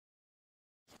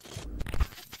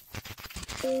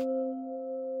Hi,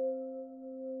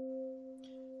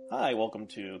 welcome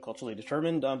to Culturally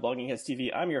Determined on Blogging Heads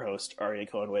TV. I'm your host, Aryeh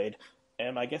Cohen-Wade,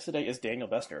 and my guest today is Daniel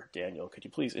Bessner. Daniel, could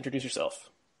you please introduce yourself?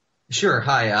 Sure.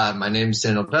 Hi, my name is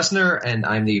Daniel Bessner, and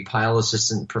I'm the Pyle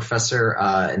Assistant Professor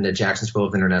in the Jackson School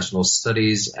of International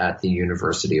Studies at the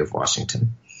University of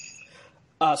Washington.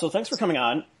 So thanks for coming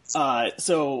on.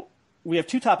 So we have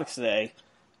two topics today,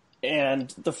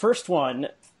 and the first one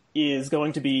is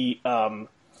going to be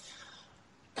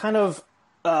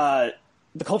the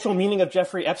cultural meaning of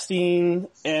Jeffrey Epstein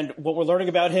and what we're learning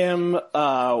about him,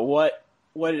 how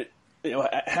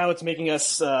it's making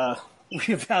us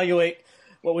reevaluate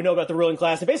what we know about the ruling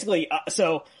class. And basically,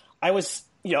 so I was,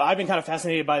 I've been kind of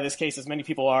fascinated by this case, as many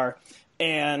people are,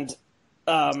 and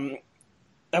I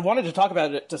wanted to talk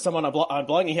about it to someone on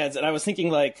Blogging Heads, and I was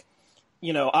thinking,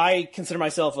 I consider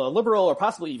myself a liberal or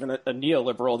possibly even a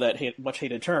neoliberal, that much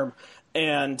hated term,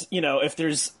 and, if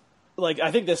there's,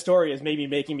 I think this story is maybe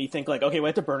making me think, okay, we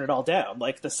have to burn it all down.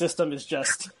 The system is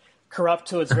just corrupt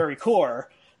to its very core.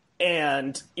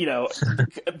 And,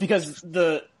 because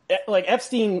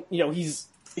Epstein,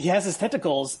 he has his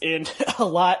tentacles in a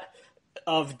lot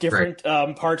of different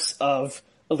parts of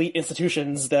elite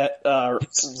institutions that run our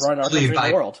country and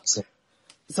the world.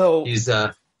 So he's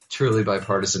a truly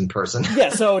bipartisan person. Yeah,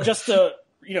 so just to,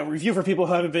 review for people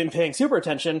who haven't been paying super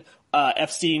attention,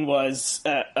 Epstein was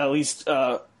at least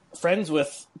friends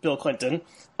with Bill Clinton,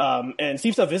 and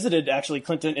seems to have visited actually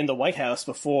Clinton in the White House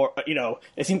before.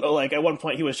 It seemed like at one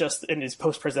point he was just in his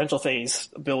post-presidential phase.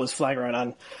 Bill was flying around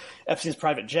on Epstein's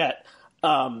private jet,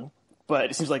 but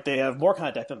it seems like they have more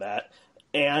contact than that,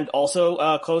 and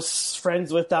also close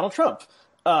friends with Donald Trump.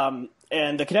 And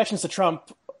the connections to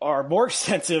Trump are more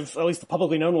extensive, at least the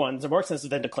publicly known ones, are more extensive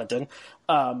than to Clinton.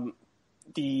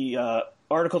 The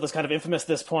article that's kind of infamous at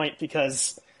this point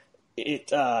because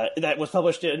that was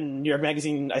published in New York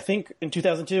Magazine, I think, in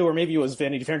 2002, or maybe it was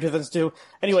Vanity Fair in 2002.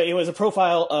 Anyway, it was a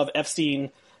profile of Epstein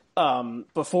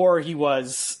before he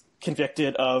was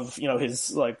convicted of,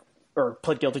 his or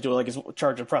pled guilty to his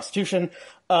charge of prostitution.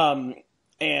 And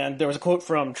there was a quote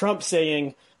from Trump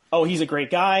saying, "Oh, he's a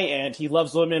great guy and he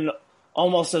loves women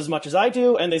almost as much as I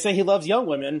do, and they say he loves young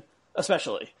women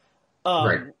especially."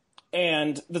 Right.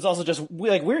 And there's also just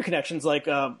weird connections,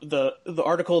 the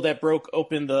article that broke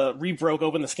open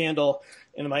the scandal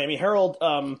in the Miami Herald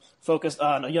focused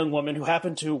on a young woman who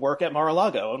happened to work at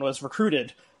Mar-a-Lago and was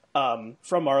recruited from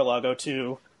Mar-a-Lago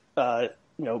to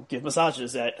give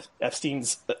massages at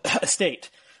Epstein's estate.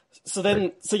 So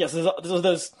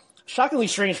there's shockingly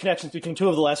strange connections between two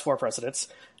of the last four presidents.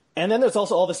 And then there's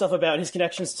also all this stuff about his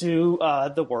connections to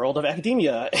the world of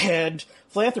academia and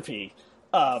philanthropy.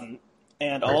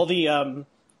 And all the,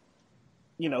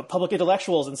 public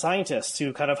intellectuals and scientists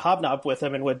who kind of hobnob with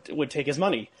him and would take his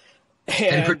money.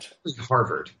 And particularly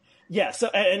Harvard. Yeah, so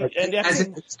and as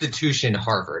an institution,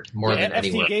 Harvard more than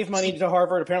anywhere. He gave money to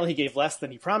Harvard. Apparently, he gave less than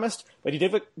he promised, but he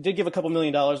did give a couple $1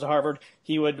 million to Harvard.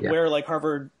 He would wear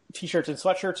Harvard T-shirts and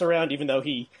sweatshirts around, even though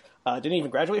he didn't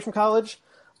even graduate from college,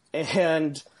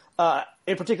 and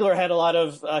in particular had a lot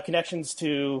of connections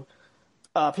to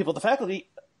people at the faculty.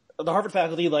 The Harvard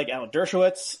faculty, like Alan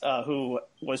Dershowitz, who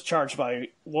was charged by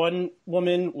one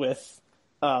woman with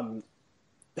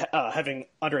having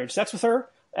underage sex with her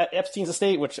at Epstein's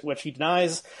estate, which he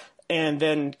denies, and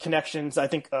then connections. I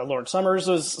think Lawrence Summers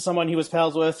was someone he was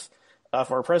pals with,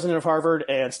 former president of Harvard,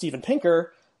 and Steven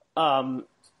Pinker,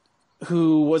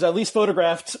 who was at least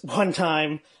photographed one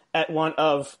time at one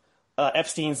of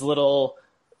Epstein's little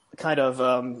kind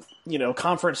of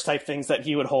conference type things that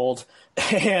he would hold,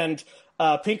 and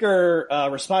Pinker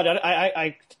responded.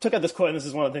 I took out this quote, and this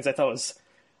is one of the things I thought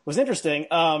was interesting.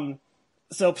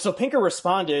 So Pinker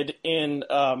responded in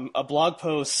a blog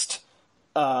post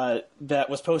that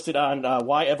was posted on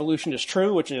Why Evolution is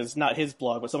True, which is not his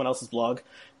blog, but someone else's blog.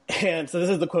 And so this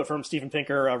is the quote from Steven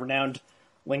Pinker, a renowned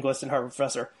linguist and Harvard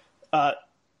professor.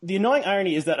 The annoying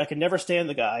irony is that I could never stand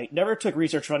the guy, never took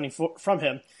research funding from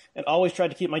him, and always tried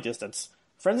to keep my distance.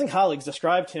 Friends and colleagues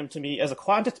described him to me as a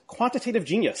quantitative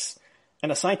genius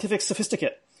and a scientific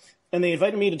sophisticate, and they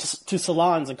invited me to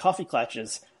salons and coffee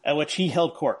clatches at which he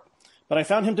held court. But I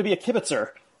found him to be a kibitzer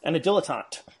and a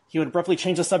dilettante. He would abruptly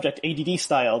change the subject ADD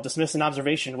style, dismiss an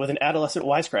observation with an adolescent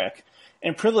wisecrack,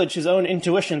 and privilege his own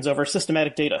intuitions over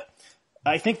systematic data.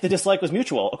 I think the dislike was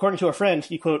mutual. According to a friend,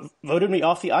 he, quote, voted me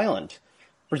off the island,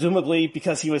 presumably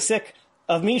because he was sick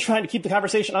of me trying to keep the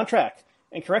conversation on track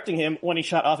and correcting him when he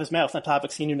shot off his mouth on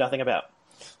topics he knew nothing about.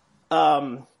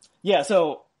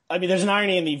 So there's an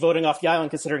irony in the voting off the island,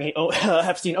 considering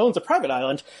Epstein owns a private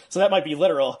island, so that might be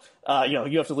literal.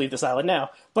 You have to leave this island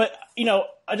now. But,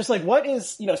 I just what is,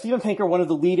 Steven Pinker, one of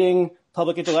the leading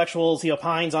public intellectuals. He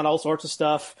opines on all sorts of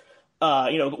stuff,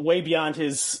 way beyond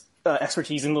his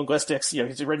expertise in linguistics.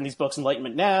 He's written these books,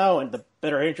 Enlightenment Now and The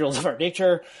Better Angels of Our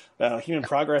Nature. Human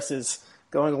progress is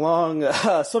going along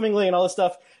swimmingly and all this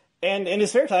stuff. And in his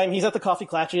spare time, he's at the coffee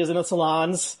klatches and the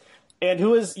salons. And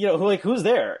who's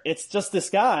there? It's just this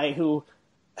guy who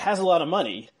has a lot of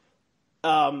money.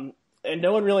 And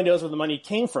no one really knows where the money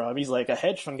came from. He's like a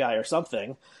hedge fund guy or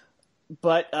something.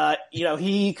 But,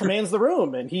 he commands the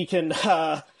room, and he can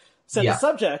set the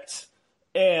subject,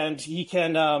 and he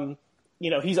can,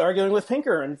 he's arguing with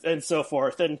Pinker and so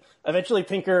forth. And eventually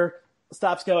Pinker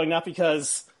stops going, not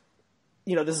because,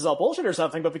 this is all bullshit or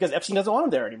something, but because Epstein doesn't want him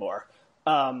there anymore.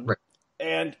 Right.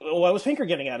 And what was Pinker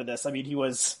getting out of this? I mean, he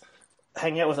was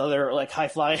hanging out with other like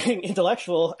high-flying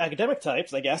intellectual academic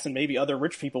types, I guess, and maybe other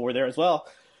rich people were there as well.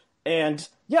 And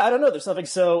I don't know. There's something.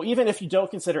 So even if you don't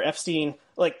consider Epstein,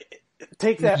 like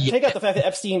take out the fact that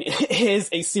Epstein is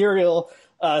a serial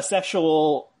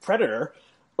sexual predator,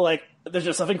 like there's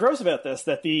just something gross about this,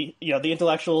 that the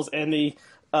intellectuals and the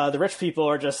rich people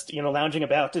are just, lounging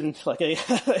about in like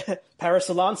a Paris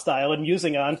salon style and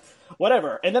musing on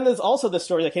whatever. And then there's also this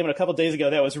story that came in a couple days ago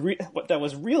that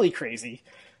was really crazy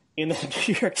in the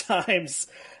New York Times.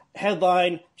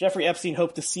 Headline: Jeffrey Epstein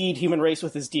hoped to seed human race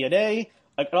with his DNA.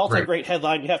 An all-time great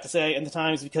headline, you have to say, in the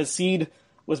Times, because seed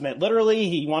was meant literally.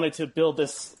 He wanted to build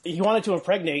this. He wanted to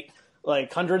impregnate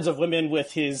like hundreds of women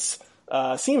with his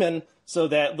semen, so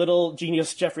that little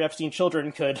genius Jeffrey Epstein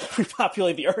children could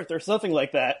repopulate the earth or something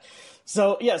like that.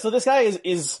 So so this guy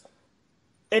is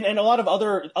and a lot of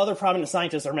other prominent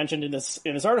scientists are mentioned in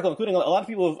this article, including a lot of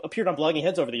people who have appeared on Blogging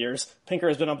Heads over the years. Pinker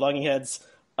has been on Blogging Heads.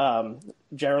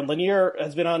 Jaron Lanier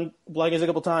has been on Blogging Heads a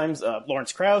couple times.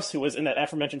 Lawrence Krauss, who was in that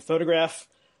aforementioned photograph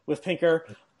with Pinker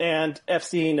and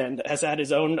Epstein, and has had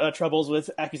his own troubles with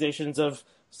accusations of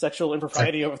sexual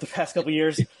impropriety over the past couple of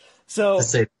years. So,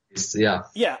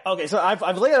 yeah. Okay. So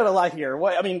I've laid out a lot here.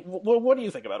 What do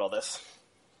you think about all this?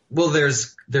 Well,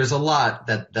 there's a lot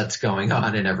that's going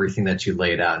on in everything that you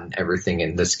laid out, and everything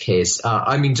in this case.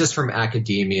 Just from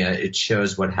academia, it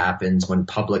shows what happens when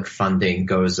public funding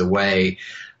goes away.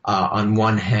 On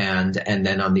one hand, and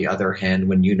then on the other hand,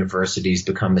 when universities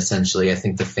become essentially, I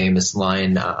think the famous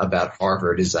line about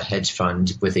Harvard is a hedge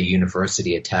fund with a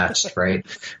university attached, right?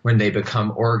 When they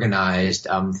become organized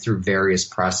through various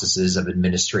processes of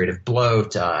administrative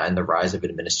bloat and the rise of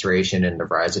administration and the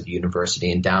rise of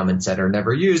university endowments that are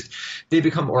never used, they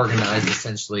become organized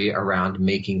essentially around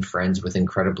making friends with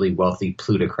incredibly wealthy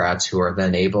plutocrats who are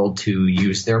then able to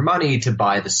use their money to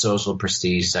buy the social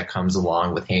prestige that comes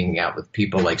along with hanging out with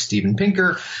people like Steven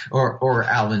Pinker or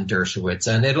Alan Dershowitz.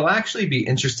 And it'll actually be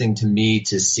interesting to me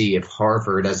to see if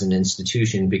Harvard as an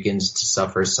institution begins to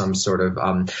suffer some sort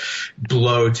of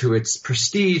blow to its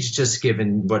prestige, just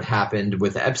given what happened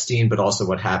with Epstein, but also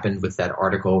what happened with that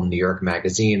article in New York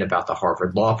Magazine about the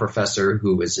Harvard law professor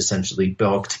who was essentially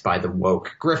bilked by the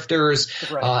woke grifters,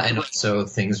 and also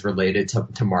things related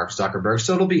to Mark Zuckerberg.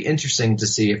 So it'll be interesting to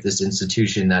see if this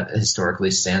institution that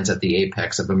historically stands at the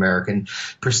apex of American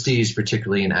prestige,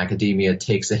 particularly in academia,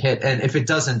 takes a hit. And if it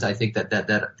doesn't, I think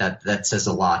that says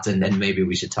a lot, and maybe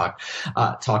we should talk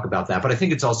about that. But I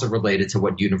think it's also related to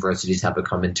what universities have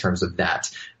become in terms of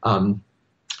that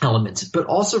element. But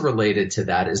also related to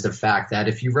that is the fact that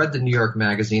if you read the New York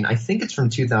Magazine, I think it's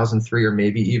from 2003 or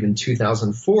maybe even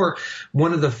 2004,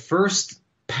 one of the first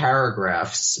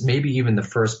paragraphs, maybe even the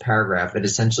first paragraph, it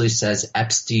essentially says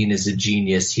Epstein is a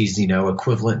genius. He's,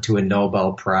 equivalent to a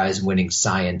Nobel Prize winning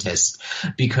scientist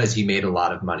because he made a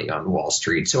lot of money on Wall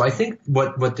Street. So I think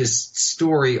what this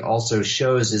story also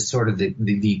shows is sort of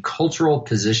the cultural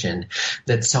position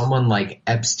that someone like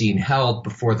Epstein held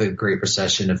before the Great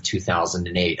Recession of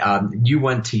 2008. You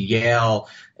went to Yale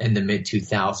in the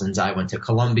mid-2000s. I went to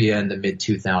Columbia in the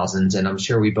mid-2000s, and I'm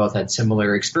sure we both had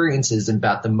similar experiences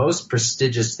about the most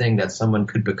prestigious thing that someone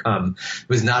could become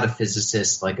was not a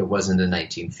physicist like it was in the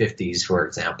 1950s, for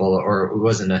example, or it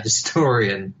wasn't a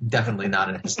historian, definitely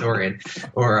not a historian,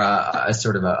 or a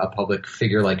sort of a public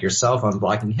figure like yourself on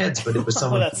Blogging Heads, but it was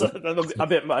someone— that's a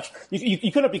bit much.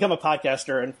 You couldn't become a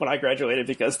podcaster when I graduated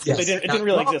because it didn't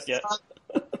really exist yet.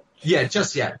 Yeah,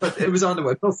 just yet, but it was on the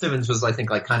way. Bill Simmons was, I think,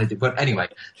 but anyway,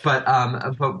 but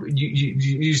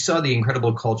you saw the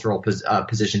incredible cultural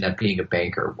position that being a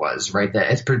banker was, right?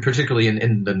 That it's particularly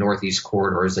in the Northeast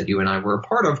corridors that you and I were a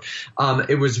part of.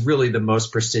 It was really the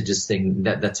most prestigious thing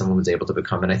that someone was able to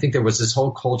become. And I think there was this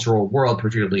whole cultural world,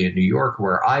 particularly in New York,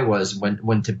 where I was,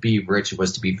 when to be rich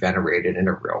was to be venerated in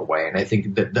a real way. And I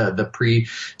think that the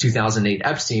pre-2008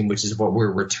 Epstein, which is what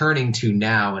we're returning to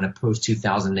now in a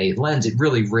post-2008 lens, it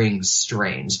really rings becoming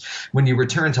strange. When you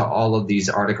return to all of these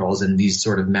articles and these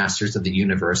sort of masters of the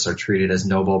universe are treated as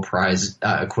Nobel Prize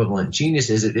equivalent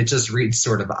geniuses, it just reads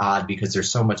sort of odd because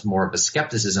there's so much more of a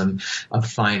skepticism of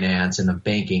finance and of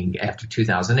banking after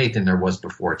 2008 than there was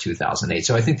before 2008.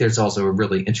 So I think there's also a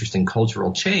really interesting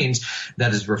cultural change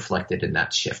that is reflected in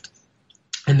that shift.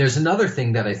 And there's another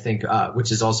thing that I think,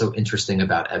 which is also interesting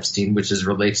about Epstein, which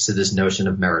relates to this notion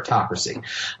of meritocracy.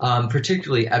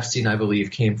 Particularly Epstein, I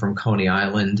believe, came from Coney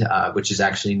Island, which is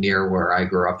actually near where I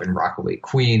grew up in Rockaway,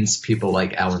 Queens. People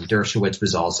like Alan Dershowitz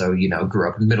was also, grew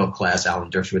up in middle class.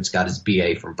 Alan Dershowitz got his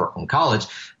BA from Brooklyn College. I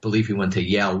believe he went to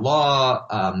Yale Law,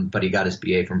 but he got his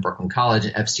BA from Brooklyn College.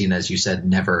 Epstein, as you said,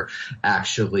 never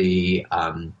actually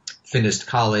finished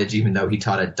college, even though he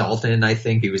taught at Dalton. I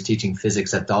think he was teaching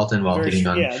physics at Dalton while getting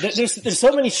on. Yeah, there's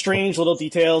so many strange little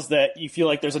details that you feel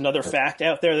like there's another fact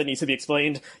out there that needs to be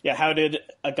explained. Yeah, how did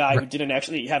a guy who didn't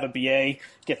actually have a BA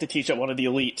get to teach at one of the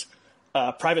elite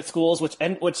private schools, which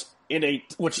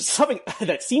is something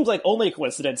that seems like only a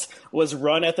coincidence, was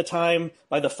run at the time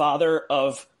by the father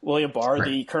of William Barr,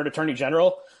 the current Attorney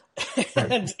General.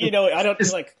 And I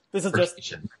don't like this is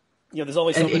just. There's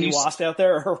only so many wasps out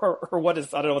there, or what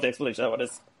is, I don't know what the explanation of what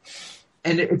is.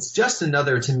 And it's just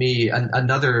another of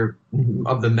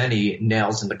the many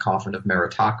nails in the coffin of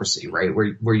meritocracy, right?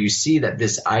 Where you see that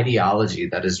this ideology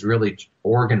that has really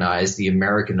organized the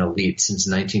American elite since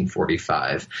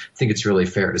 1945, I think it's really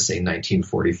fair to say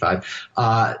 1945,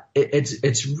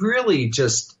 it's really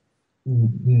just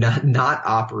not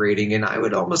operating, and I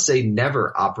would almost say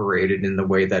never operated in the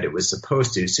way that it was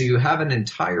supposed to. So you have an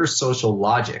entire social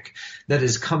logic that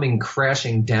is coming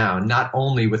crashing down, not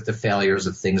only with the failures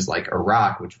of things like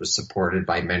Iraq, which was supported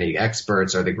by many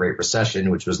experts, or the Great Recession,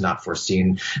 which was not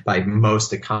foreseen by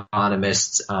most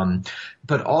economists,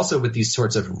 but also with these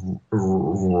sorts of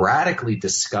radically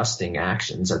disgusting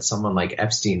actions that someone like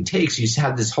Epstein takes. You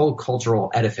have this whole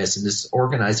cultural edifice and this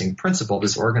organizing principle,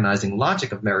 this organizing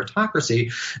logic of meritocracy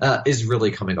is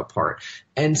really coming apart.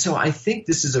 And so I think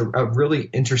this is a really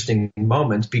interesting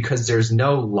moment because there's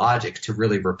no logic to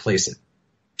really replace it.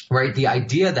 Right. The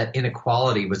idea that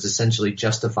inequality was essentially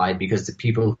justified because the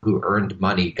people who earned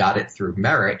money got it through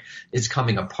merit is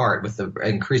coming apart with the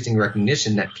increasing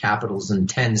recognition that capitalism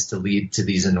tends to lead to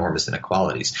these enormous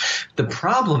inequalities. The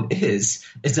problem is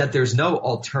that there's no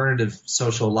alternative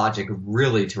social logic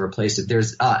really to replace it.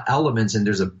 There's elements and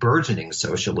there's a burgeoning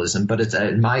socialism, but it's,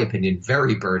 in my opinion,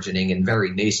 very burgeoning and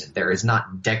very nascent. There is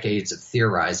not decades of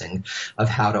theorizing of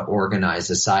how to organize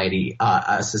society,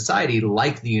 a society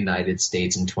like the United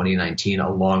States in 2019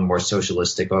 along more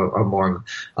socialistic or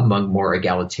among more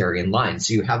egalitarian lines.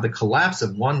 So you have the collapse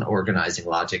of one organizing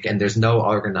logic, and there's no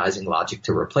organizing logic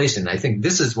to replace it. And I think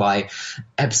this is why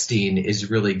Epstein is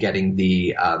really getting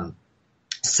the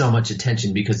so much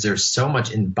attention, because there's so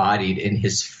much embodied in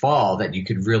his fall that you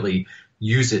could really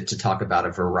use it to talk about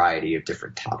a variety of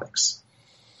different topics.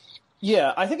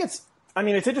 Yeah, I think it's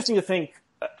interesting to think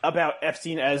about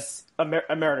Epstein as a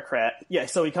meritocrat. Yeah,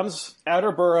 so he comes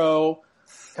outer borough,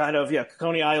 kind of,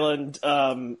 Coney Island.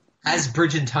 As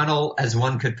bridge and tunnel as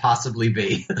one could possibly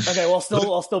be. Okay, while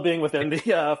still being within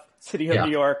the city of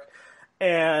New York.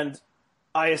 And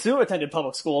I assume attended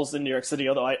public schools in New York City,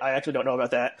 although I actually don't know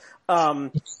about that.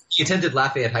 He attended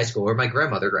Lafayette High School, where my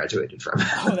grandmother graduated from.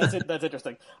 Oh, that's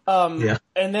interesting. And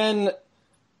then,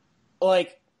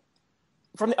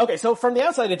 from the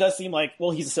outside, it does seem like,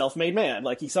 well, he's a self-made man.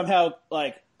 Like, he somehow,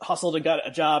 hustled and got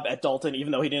a job at Dalton,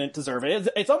 even though he didn't deserve it.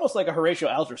 It's almost like a Horatio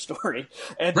Alger story.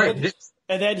 And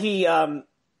then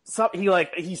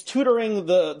he's tutoring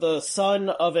the son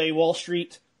of a Wall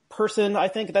Street person. I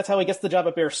think that's how he gets the job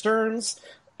at Bear Stearns.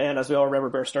 And as we all remember,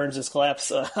 Bear Stearns'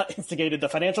 collapse instigated the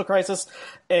financial crisis.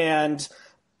 And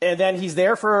then he's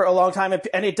there for a long time.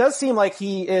 And it does seem like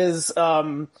he is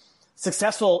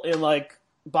successful in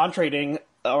bond trading,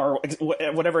 or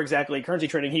whatever exactly currency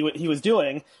trading he was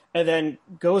doing, and then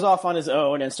goes off on his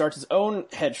own and starts his own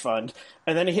hedge fund.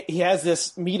 And then he has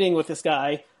this meeting with this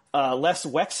guy, Les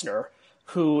Wexner,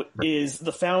 who is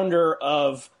the founder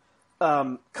of,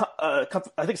 I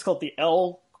think it's called the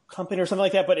L Company or something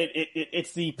like that, but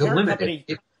it's the parent company.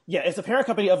 It's the parent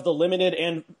company of the Limited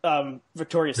and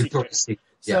Victoria's Secret.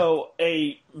 So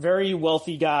a very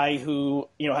wealthy guy who,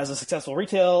 has a successful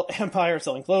retail empire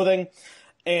selling clothing.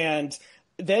 And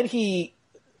then he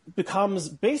becomes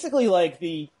basically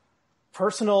the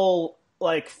personal,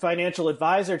 financial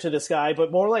advisor to this guy,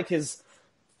 but more like his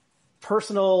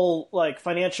personal,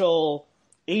 financial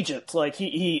agent.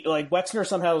 He Wexner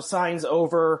somehow signs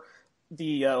over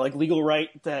the, legal right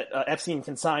that Epstein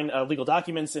can sign legal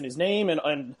documents in his name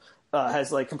and has,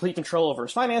 complete control over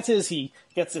his finances. He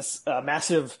gets this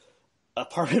massive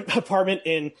apartment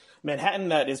in Manhattan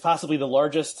that is possibly the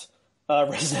largest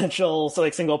residential, so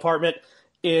like single apartment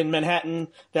in Manhattan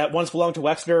that once belonged to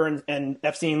Wexner, and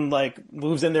Epstein like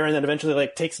moves in there and then eventually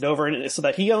like takes it over and so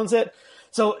that he owns it.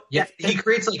 So yeah, he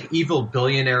creates like evil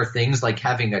billionaire things, like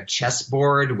having a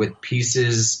chessboard with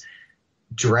pieces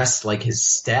dressed like his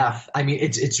staff. I mean,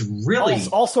 it's really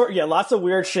all sort, yeah, lots of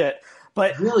weird shit,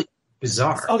 but really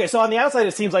bizarre. Okay, so on the outside,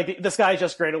 it seems like this guy's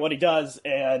just great at what he does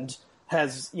and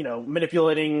has,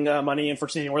 manipulating money and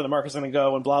foreseeing where the market's going to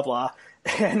go and blah blah,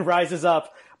 and rises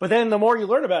up. But then the more you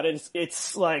learn about it,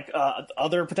 it's like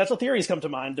other potential theories come to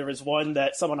mind. There was one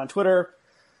that someone on Twitter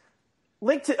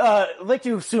linked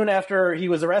to soon after he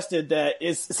was arrested that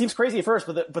seems crazy at first,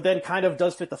 but then kind of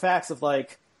does fit the facts of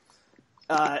like,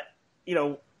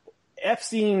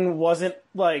 Epstein wasn't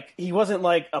like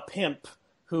a pimp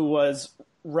who was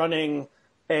running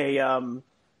who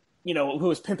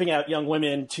was pimping out young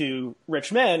women to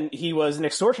rich men. He was an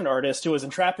extortion artist who was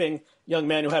entrapping young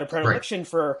men who had a predilection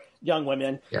for young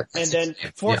women, and then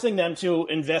forcing them to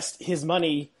invest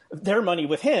their money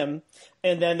with him.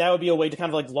 And then that would be a way to kind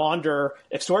of like launder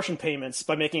extortion payments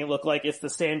by making it look like it's the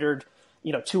standard,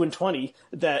 2 and 20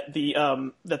 that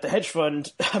the hedge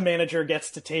fund manager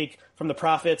gets to take from the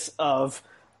profits of,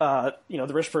 the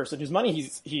rich person whose money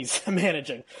he's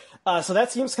managing. So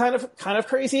that seems kind of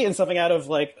crazy and something out of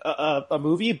like a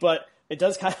movie, but it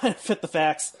does kind of fit the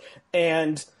facts.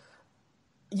 And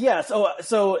yeah, so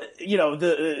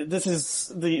this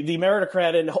is the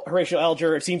meritocrat and Horatio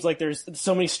Alger. It seems like there's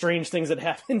so many strange things that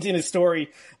happened in his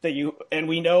story and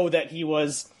we know that he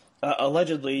was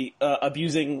allegedly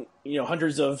abusing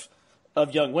hundreds of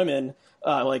young women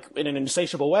like in an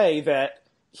insatiable way that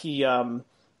he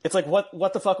it's like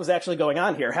what the fuck was actually going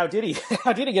on here? How did he get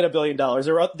 $1 billion?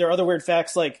 There are other weird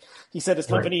facts, like he said his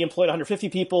company employed 150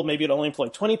 people, maybe it only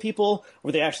employed 20 people.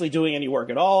 Were they actually doing any work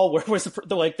at all? Where was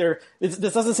this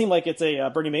doesn't seem like it's a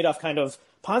Bernie Madoff kind of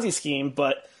Ponzi scheme,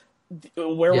 but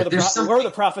where were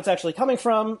the profits actually coming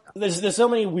from? There's so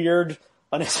many weird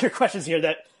unanswered questions here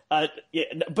that.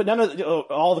 But none of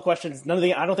all the questions, I don't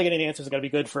think any of the answers are going to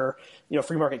be good for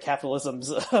free market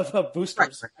capitalism's of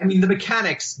boosters. Right. I mean, the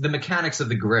mechanics of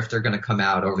the grift are going to come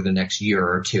out over the next year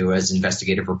or two as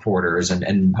investigative reporters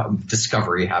and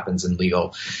discovery happens in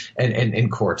legal and in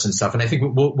courts and stuff. And I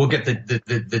think we'll get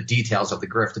the details of the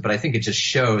grift, but I think it just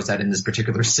shows that in this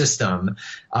particular system,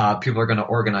 people are going to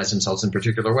organize themselves in a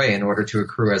particular way in order to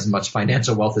accrue as much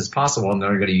financial wealth as possible, and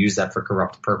they're going to use that for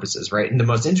corrupt purposes, right? And the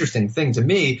most interesting thing to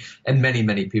me, and many,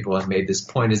 many people have made this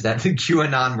point, is that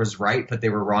QAnon was right, but they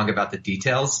were wrong about the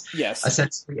details. Yes.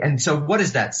 Essentially. And so what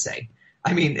does that say?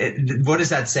 I mean, what does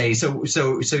that say? So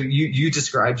you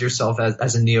described yourself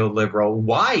as a neoliberal.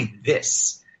 Why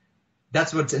this?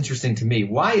 That's what's interesting to me.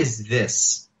 Why is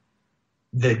this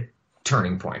the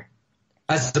turning point?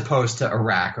 As opposed to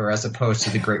Iraq, or as opposed to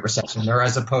the Great Recession, or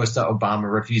as opposed to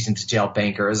Obama refusing to jail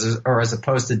bankers, or as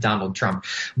opposed to Donald Trump.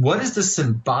 What is the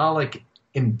symbolic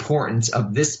importance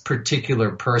of this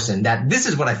particular person? That this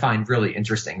is what I find really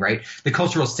interesting, right? The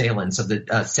cultural salience of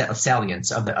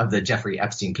the Jeffrey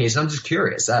Epstein case. And I'm just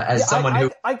curious, as someone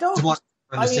who I don't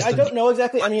know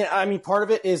exactly. I mean, part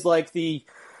of it is like the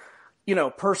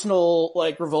personal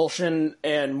like revulsion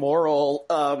and moral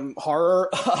horror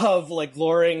of like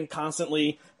luring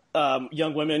constantly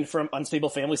young women from unstable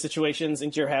family situations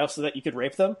into your house so that you could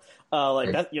rape them.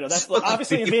 That's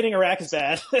obviously invading Iraq is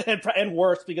bad and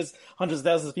worse because hundreds of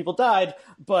thousands of people died.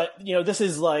 But, this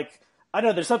is like, I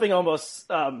don't know, there's something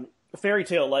almost fairy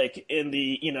tale like in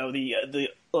the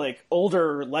like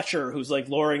older lecher who's like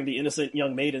luring the innocent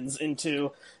young maidens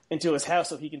into his house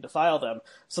so he can defile them.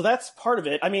 So that's part of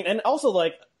it. I mean, and also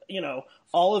like,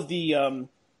 all of the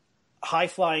high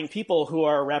flying people who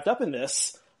are wrapped up in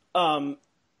this, I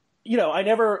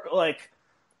never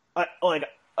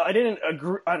I didn't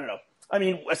agree. I don't know. I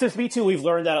mean, since Me Too, we've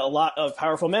learned that a lot of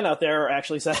powerful men out there are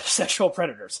actually sexual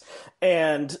predators.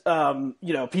 And,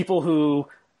 people who,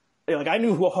 like, I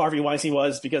knew who Harvey Weinstein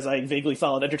was because I vaguely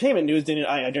followed entertainment news.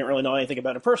 I didn't really know anything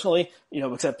about him personally,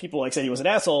 except people like said he was an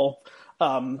asshole.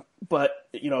 But,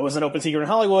 it was an open secret in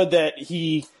Hollywood that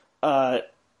he,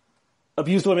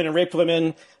 abused women and raped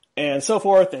women and so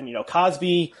forth. And,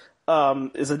 Cosby,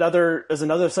 is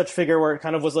another such figure where it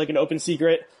kind of was like an open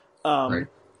secret. Right.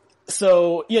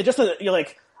 So yeah, just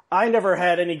I never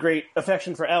had any great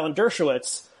affection for Alan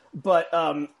Dershowitz, but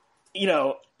Did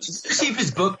you see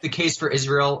his book, The Case for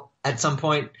Israel, at some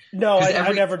point? No,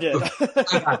 I never did.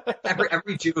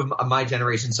 every Jew of my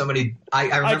generation, I do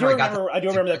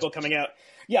remember that book coming out.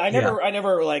 Yeah, I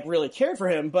never like really cared for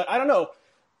him, but I don't know.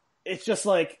 It's just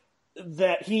like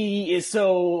that he is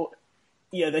so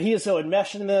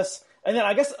enmeshed in this, And then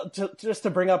I guess just to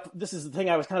bring up, this is the thing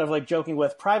I was kind of like joking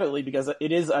with privately, because I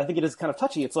think it is kind of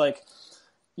touchy. It's like,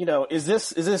 is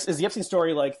the Epstein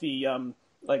story like the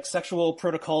like sexual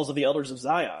protocols of the elders of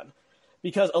Zion?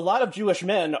 Because a lot of Jewish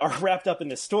men are wrapped up in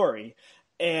this story,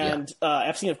 and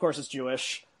Epstein, of course, is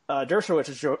Jewish. Dershowitz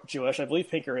is Jewish. I believe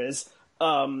Pinker is,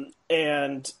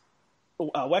 and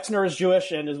Wexner is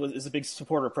Jewish and is a big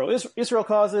supporter of pro-Israel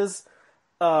causes.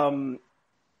 And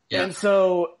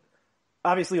so,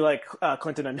 obviously, like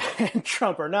Clinton and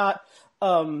Trump are not.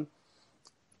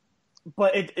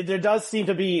 But there does seem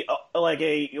to be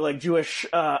a Jewish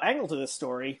angle to this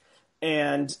story,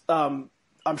 and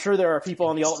I'm sure there are people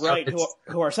on the alt-right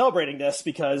who are celebrating this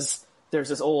because there's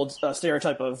this old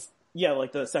stereotype of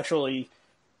like the sexually,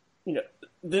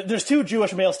 there's two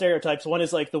Jewish male stereotypes. One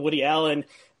is like the Woody Allen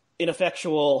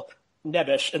ineffectual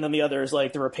nebbish, and then the other is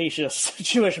like the rapacious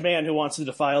Jewish man who wants to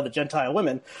defile the Gentile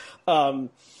women. Of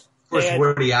course,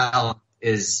 Woody Allen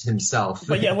is himself.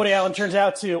 But yeah, Woody Allen turns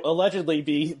out to allegedly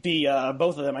be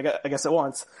both of them, I guess at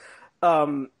once.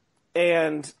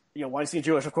 And Weinstein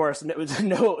Jewish, of course.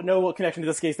 No connection to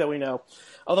this case that we know.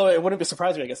 Although it wouldn't be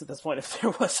surprising, I guess, at this point if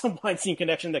there was some Weinstein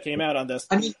connection that came out on this.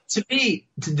 I mean, to me,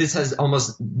 this has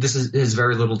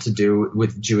very little to do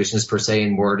with Jewishness per se,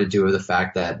 and more to do with the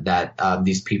fact that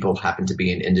these people happen to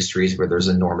be in industries where there's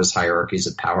enormous hierarchies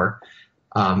of power,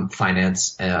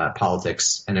 finance,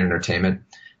 politics, and entertainment.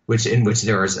 In which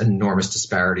there is enormous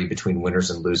disparity between winners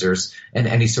and losers, and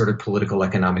any sort of political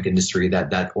economic industry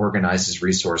that organizes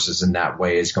resources in that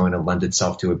way is going to lend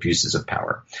itself to abuses of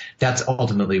power. That's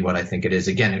ultimately what I think it is.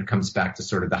 Again, it comes back to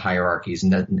sort of the hierarchies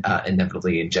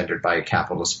inevitably engendered by a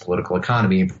capitalist political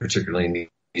economy, and particularly in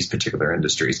these particular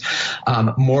industries.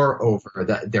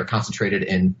 Moreover, they're concentrated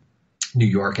in New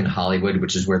York and Hollywood,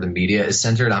 which is where the media is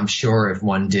centered. I'm sure if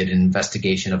one did an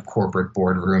investigation of corporate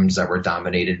boardrooms that were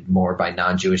dominated more by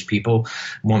non-Jewish people,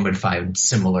 one would find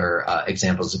similar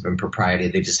examples of impropriety.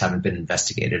 They just haven't been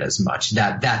investigated as much.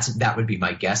 That would be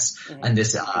my guess. Mm-hmm. And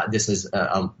this has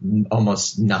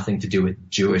almost nothing to do with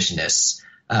Jewishness.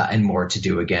 And more to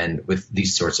do again with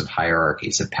these sorts of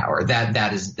hierarchies of power.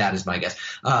 That is my guess.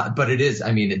 But it is,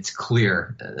 I mean, it's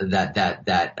clear that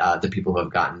the people who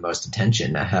have gotten most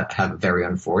attention have very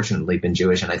unfortunately been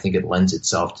Jewish, and I think it lends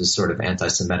itself to sort of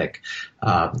anti-Semitic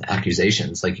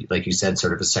accusations, like you said,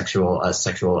 sort of a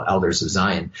sexual elders of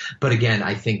Zion. But again,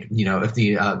 I think if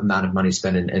the amount of money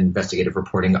spent in investigative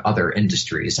reporting other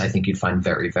industries, I think you'd find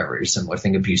very, very similar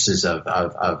thing. Abuses of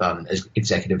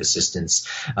executive assistants,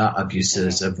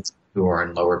 abuses of who are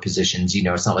in lower positions.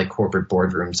 It's not like corporate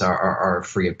boardrooms are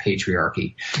free of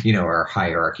patriarchy, or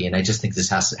hierarchy. And I just think this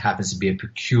happens to be a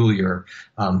peculiar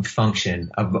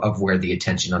function of where the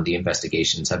attention on the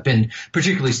investigations have been,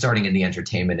 particularly starting in the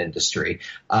entertainment industry,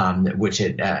 which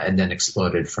and then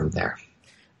exploded from there.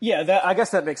 Yeah, I guess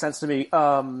that makes sense to me.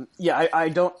 I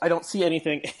don't see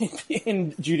anything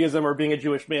in Judaism or being a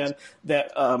Jewish man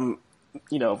that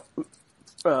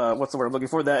what's the word I'm looking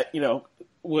for, that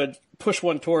would push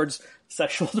one towards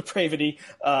sexual depravity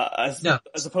as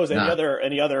opposed to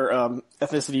any other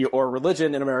ethnicity or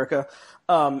religion in America.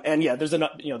 There's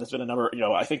been a number.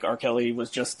 I think R. Kelly was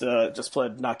just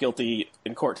pled not guilty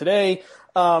in court today.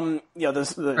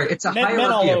 There's it's a men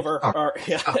all over are.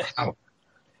 Yeah.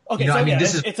 Okay,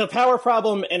 it's a power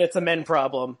problem and it's a men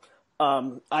problem.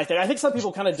 I think some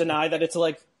people kind of deny that it's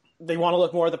like they want to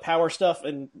look more at the power stuff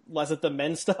and less at the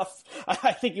men stuff.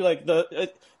 I think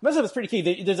men's stuff is pretty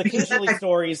key. There's occasionally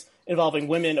stories involving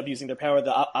women abusing their power.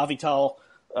 The Avital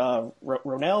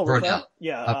Ronell.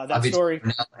 Yeah, that story.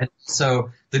 Ronell.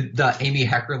 So the Amy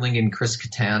Heckerling and Chris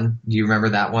Kattan. Do you remember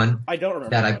that one? I don't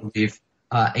remember that. I believe.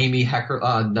 Amy Hecker,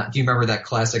 do you remember that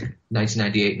classic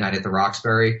 1998 Night at the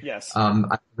Roxbury? Yes.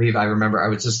 I remember I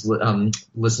was just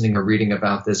listening or reading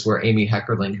about this, where Amy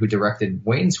Heckerling, who directed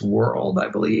Wayne's World, I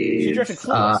believe. She directed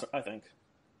Clueless, I think.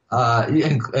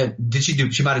 Did she do?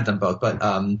 She might have done both, but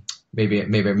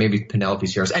maybe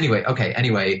Penelope's Heroes.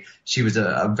 Anyway, she was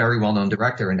a very well-known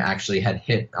director and actually had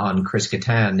hit on Chris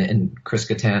Kattan, and Chris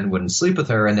Kattan wouldn't sleep with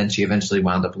her, and then she eventually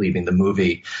wound up leaving the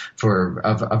movie for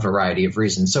a variety of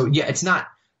reasons. So yeah, it's not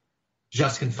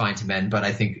just confined to men, but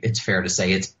I think it's fair to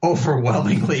say it's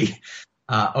overwhelmingly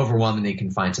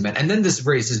confined to men. And then this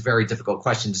raises very difficult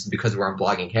questions because we're on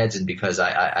Blogging Heads and because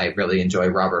I really enjoy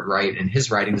Robert Wright and his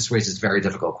writing. This raises very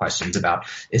difficult questions about,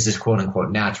 is this quote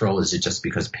unquote natural? Is it just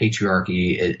because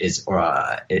patriarchy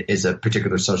is a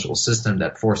particular social system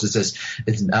that forces this?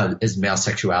 Is male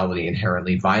sexuality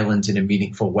inherently violent in a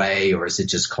meaningful way, or is it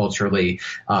just culturally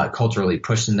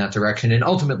pushed in that direction? And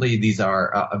ultimately, these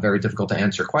are very difficult to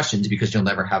answer questions because you'll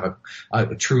never have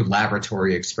a true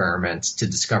laboratory experiment to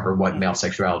discover what male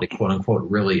sexuality, quote unquote,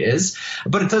 really is.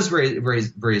 But it does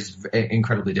raise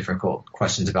incredibly difficult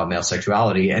questions about male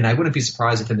sexuality. And I wouldn't be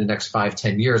surprised if in the next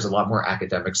 5-10 years, a lot more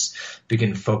academics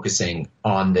begin focusing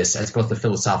on this as both a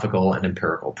philosophical and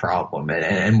empirical problem,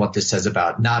 and what this says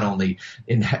about not only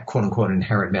in quote unquote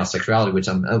inherent male sexuality, which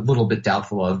I'm a little bit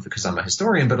doubtful of because I'm a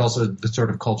historian, but also the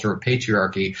sort of culture of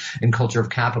patriarchy and culture of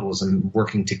capitalism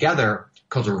working together,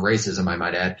 culture of racism, I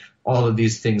might add, all of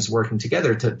these things working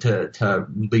together to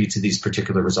lead to these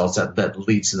particular results that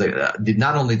lead to the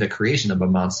not only the creation of a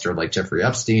monster like Jeffrey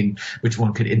Epstein, which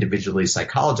one could individually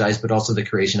psychologize, but also the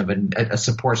creation of a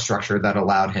support structure that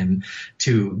allowed him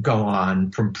to go on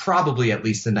from probably at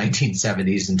least the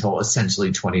 1970s until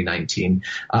essentially 2019,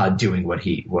 doing what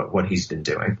he's been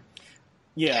doing.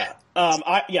 Yeah.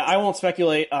 I won't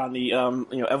speculate on the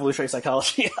evolutionary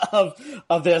psychology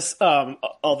of this.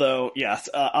 Although, yes,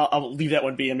 I'll leave that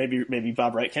one be, and maybe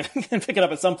Bob Wright can pick it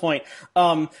up at some point.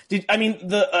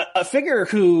 A figure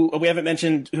who we haven't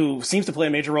mentioned who seems to play a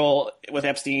major role with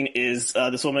Epstein is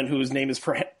this woman whose name is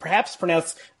perhaps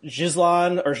pronounced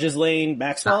Ghislaine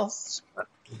Maxwell.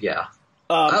 Yeah.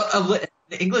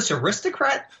 English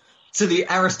aristocrat. So the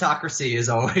aristocracy is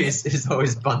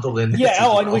always bundled in.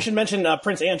 Yeah. And we should mention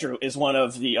Prince Andrew is one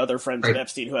of the other friends of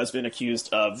Epstein who has been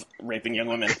accused of raping young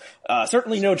women.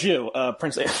 Certainly no Jew,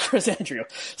 Prince Andrew.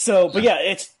 So, but yeah,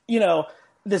 it's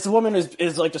this woman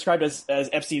is like described as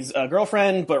Epstein's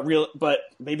girlfriend, but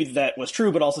maybe that was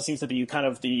true, but also seems to be kind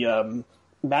of the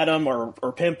madam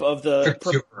or pimp of the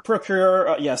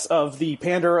procurer, of the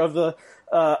pander of the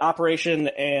operation,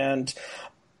 and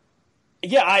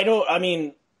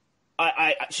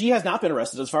she has not been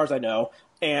arrested as far as I know,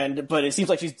 but it seems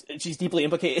like she's deeply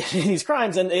implicated in these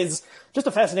crimes and is just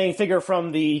a fascinating figure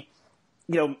from the,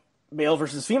 male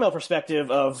versus female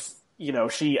perspective of,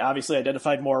 she obviously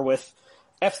identified more with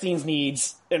Epstein's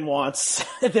needs and wants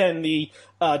than the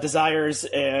desires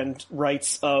and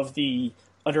rights of the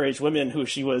underage women who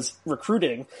she was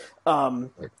recruiting.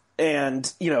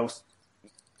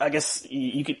 I guess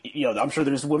you could, I'm sure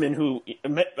there's women who,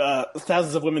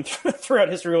 thousands of women throughout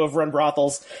history who have run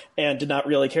brothels and did not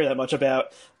really care that much about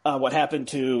what happened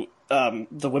to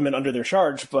the women under their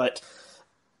charge. But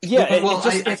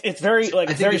it's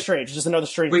very strange. It's just another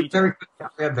strange.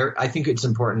 I think it's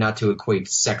important not to equate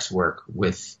sex work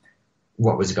with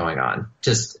what was going on.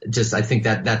 Just I think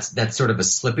that's sort of a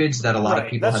slippage that a lot of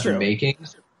people have been making.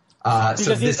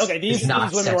 Because these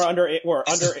women were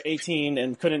under 18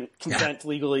 and couldn't consent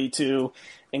legally to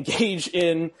engage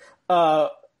in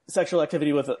sexual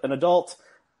activity with an adult.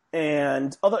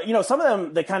 And although, some of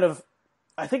them, they kind of,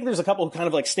 I think there's a couple who kind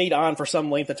of like stayed on for some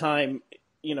length of time,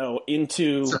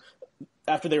 into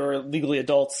after they were legally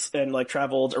adults and like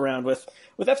traveled around with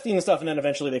Epstein and stuff. And then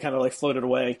eventually they kind of like floated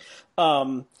away.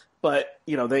 But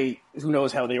who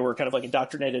knows how they were kind of like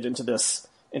indoctrinated into this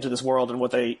world and what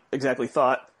they exactly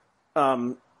thought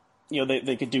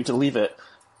they could do to leave it.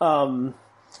 But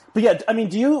yeah,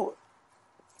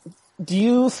 do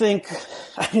you think,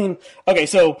 okay,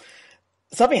 so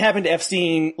something happened to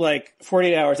Epstein like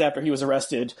 48 hours after he was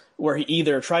arrested where he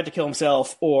either tried to kill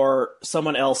himself or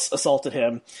someone else assaulted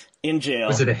him in jail.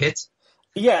 Was it a hit?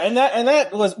 Yeah. And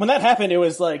that was, when that happened, it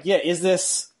was like, yeah, is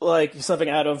this like something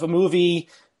out of a movie?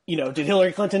 Did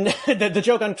Hillary Clinton,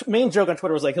 the main joke on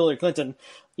Twitter was like Hillary Clinton,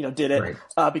 did it,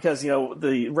 right. Because,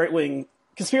 the right wing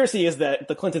conspiracy is that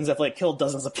the Clintons have like killed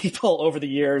dozens of people over the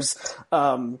years,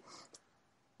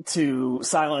 to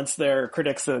silence their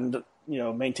critics and,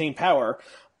 maintain power.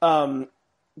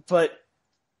 But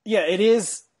yeah, it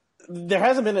is,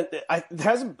 I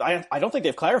don't think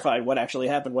they've clarified what actually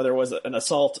happened, whether it was an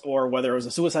assault or whether it was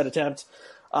a suicide attempt.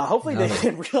 Hopefully they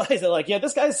can realize that, like, yeah,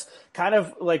 this guy's kind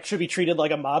of like should be treated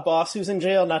like a mob boss who's in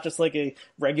jail, not just like a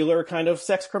regular kind of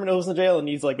sex criminal who's in jail and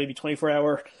needs like maybe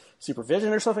 24-hour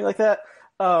supervision or something like that.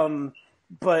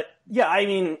 But yeah,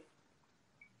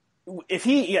 if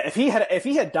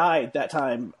he had died that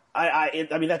time,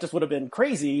 that just would have been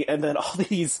crazy. And then all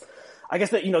these, I guess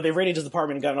that, they raided his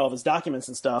apartment and gotten all of his documents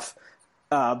and stuff.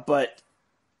 But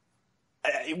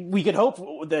we could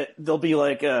hope that there'll be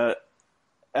like a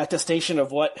attestation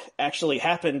of what actually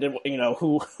happened and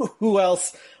who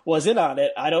else was in on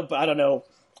it. I don't know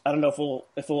if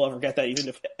we'll ever get that, even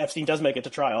if Epstein does make it to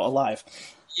trial alive.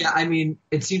 Yeah,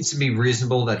 it seems to be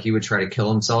reasonable that he would try to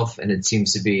kill himself, and it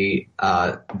seems to be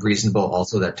reasonable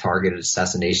also that targeted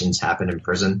assassinations happen in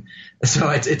prison. So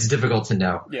it's difficult to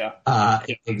know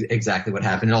exactly what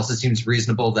happened. It also seems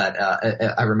reasonable that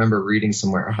I remember reading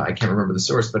somewhere, I can't remember the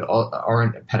source, but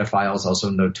aren't pedophiles also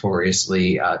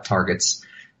notoriously targets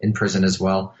in prison as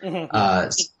well? Mm-hmm.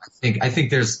 So I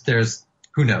think there's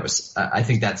Who knows? I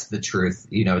think that's the truth.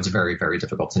 It's very, very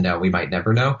difficult to know. We might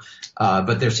never know.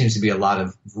 But there seems to be a lot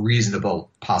of reasonable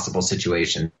possible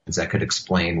situations that could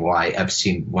explain why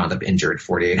Epstein wound up injured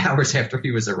 48 hours after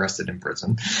he was arrested in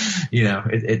prison.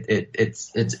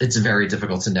 It's very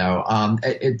difficult to know.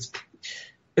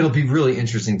 It'll be really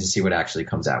interesting to see what actually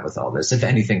comes out with all this, if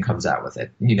anything comes out with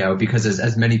it, because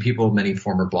as many people, many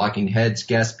former blocking heads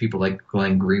guess, people like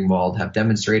Glenn Greenwald have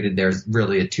demonstrated, there's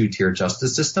really a two-tier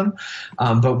justice system.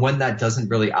 But when that doesn't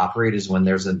really operate is when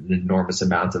there's an enormous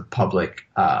amount of public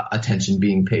attention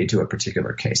being paid to a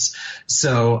particular case.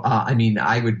 So,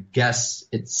 I would guess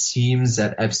it seems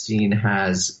that Epstein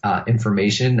has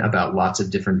information about lots of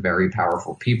different very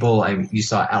powerful people. You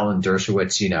saw Alan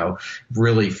Dershowitz,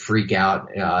 really freak out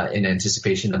in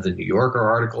anticipation of the New Yorker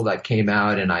article that came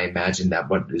out. And I imagine that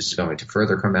what is going to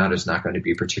further come out is not going to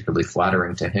be particularly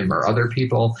flattering to him or other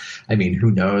people.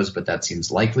 Who knows, but that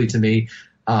seems likely to me.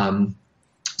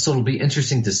 So it'll be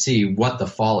interesting to see what the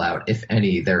fallout, if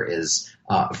any, there is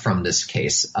from this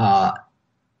case. The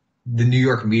New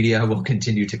York media will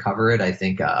continue to cover it, I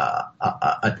think,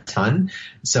 a ton.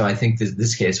 So I think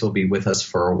this case will be with us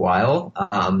for a while.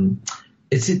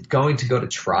 Is it going to go to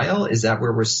trial? Is that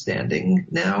where we're standing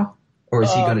now? Or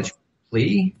is he going to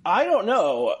plea? I don't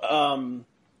know.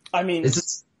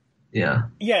 Yeah.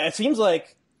 Yeah, it seems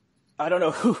like, I don't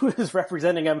know who is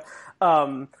representing him.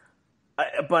 But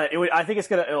I think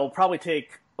it'll probably take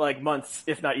like months,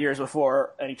 if not years,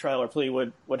 before any trial or plea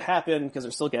would happen, because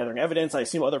they're still gathering evidence. I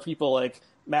assume other people like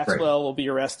Maxwell will be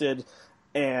arrested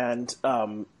and,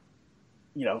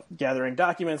 gathering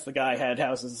documents. The guy had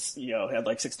houses, had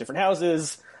like 6 different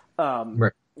houses,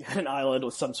 had an island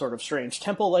with some sort of strange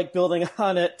temple-like building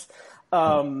on it.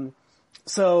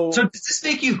 So does this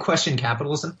make you question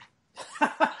capitalism?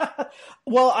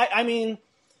 Well, like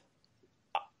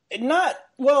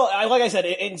I said,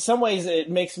 in some ways it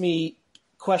makes me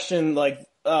question,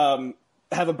 have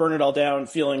a burn it all down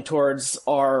feeling towards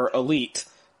our elite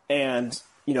and,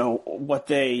 what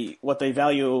they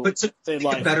value in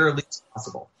life. Better elite as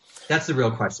possible. That's the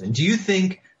real question. Do you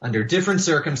think under different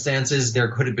circumstances there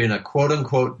could have been a quote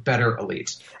unquote better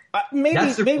elite?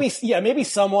 Maybe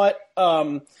somewhat.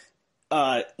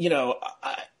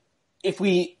 If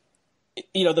we,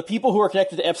 the people who are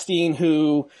connected to Epstein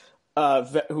who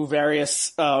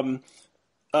various young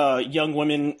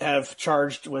women have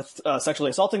charged with sexually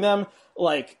assaulting them,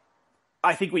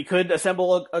 I think we could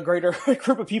assemble a greater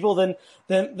group of people than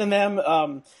them.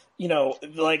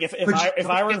 If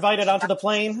I were invited onto the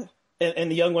plane and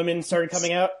the young women started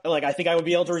coming out, I think I would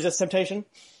be able to resist temptation.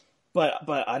 But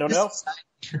I don't know.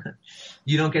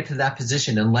 You don't get to that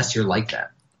position unless you're like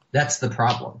that. That's the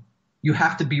problem. You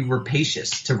have to be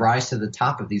rapacious to rise to the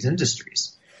top of these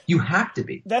industries. You have to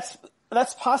be. That's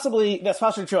possibly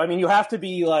true. You have to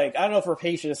be I don't know if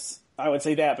rapacious, I would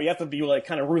say that, but you have to be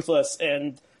kind of ruthless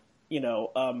and,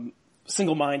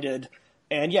 single-minded.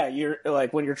 And yeah, you're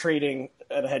when you're trading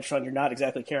at a hedge fund, you're not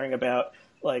exactly caring about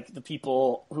the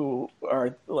people who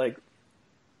are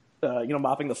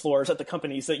mopping the floors at the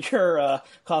companies that you're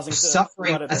causing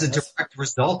suffering as a direct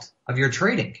result of your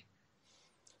trading.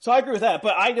 So I agree with that,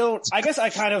 but I guess I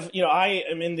kind of, I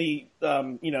am in the,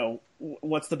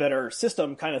 what's the better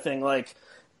system kind of thing.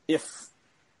 If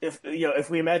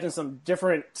we imagine some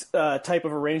different type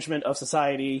of arrangement of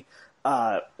society,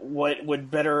 what would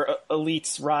better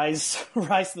elites rise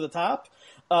to the top?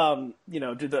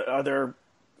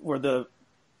 Were the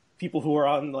people who are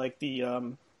on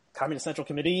the Communist Central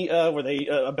Committee, were they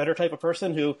a better type of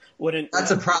person who wouldn't? That's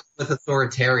a problem with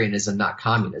authoritarianism, not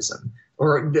communism.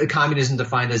 Or communism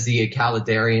defined as the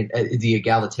egalitarian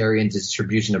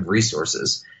distribution of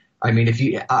resources.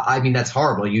 That's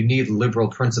horrible. You need liberal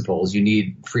principles. You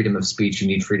need freedom of speech. You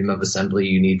need freedom of assembly.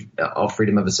 You need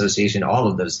freedom of association, all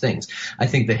of those things. I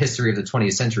think the history of the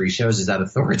 20th century shows is that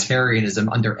authoritarianism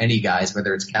under any guise,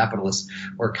 whether it's capitalist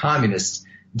or communist,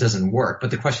 doesn't work.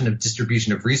 But the question of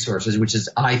distribution of resources, which is,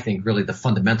 I think, really the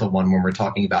fundamental one when we're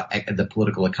talking about the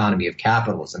political economy of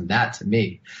capitalism, that to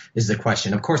me is the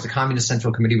question. Of course, the Communist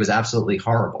Central Committee was absolutely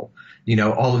horrible.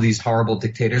 All of these horrible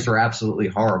dictators were absolutely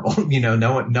horrible.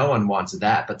 No one wants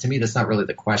that. But to me, that's not really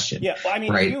the question. Yeah, well,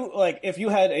 right? If you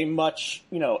had a much,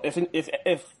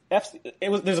 if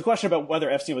there's a question about whether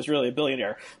Epstein was really a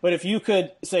billionaire. But if you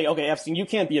could say, okay, Epstein, you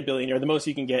can't be a billionaire. The most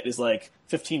you can get is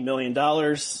 $15 million,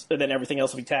 and then everything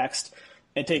else will be taxed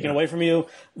and taken away from you.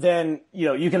 Then,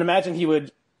 you can imagine he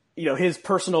would, his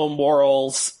personal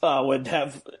morals would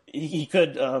have, he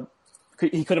couldn't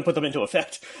put them into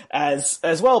effect as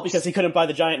well, because he couldn't buy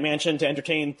the giant mansion to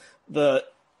entertain the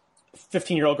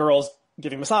 15-year-old girls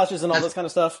giving massages and all this kind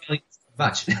of stuff.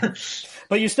 Much.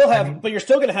 But you still have, but you're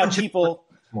still going to have people.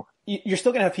 you're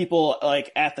still going to have people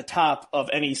like at the top of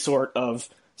any sort of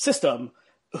system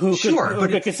who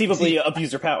could conceivably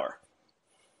abuse their power.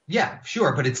 Yeah,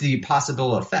 sure, but it's the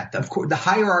possible effect. Of course, the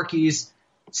hierarchies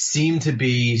seem to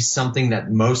be something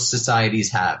that most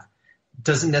societies have. It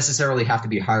doesn't necessarily have to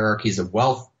be hierarchies of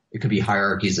wealth. It could be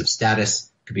hierarchies of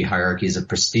status. It could be hierarchies of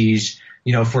prestige.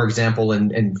 You know, for example,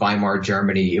 in Weimar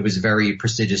Germany, it was very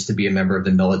prestigious to be a member of the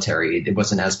military. It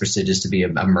wasn't as prestigious to be a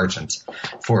merchant,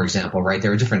 for example, right?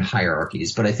 There are different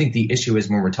hierarchies. But I think the issue is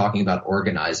when we're talking about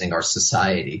organizing our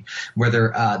society,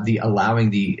 whether allowing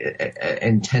the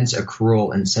intense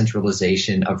accrual and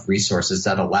centralization of resources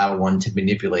that allow one to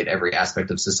manipulate every aspect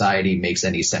of society makes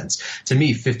any sense. To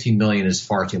me, 15 million is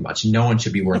far too much. No one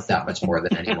should be worth that much more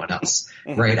than anyone else,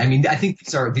 right? I mean, I think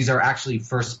these are actually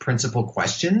first principle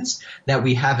questions that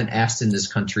we haven't asked in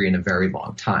this country in a very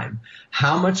long time.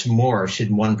 How much more should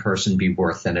one person be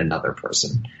worth than another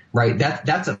person, right?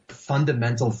 That's a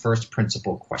fundamental first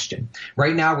principle question.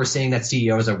 Right now, we're saying that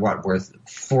CEOs are worth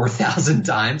 4,000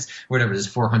 times, whatever it is,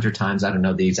 400 times. I don't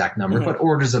know the exact number, but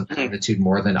orders of magnitude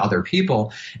more than other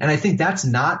people. And I think that's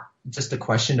not just a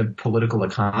question of political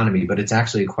economy, but it's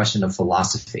actually a question of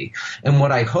philosophy. And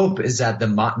what I hope is that the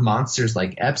monsters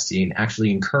like Epstein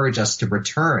actually encourage us to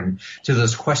return to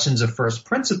those questions of first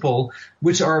principle,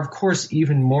 which are, of course,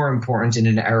 even more important in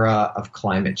an era of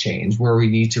climate change, where we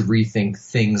need to rethink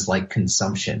things like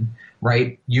consumption.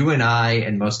 Right? You and I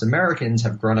and most Americans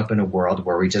have grown up in a world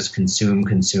where we just consume.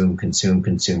 We're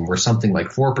something like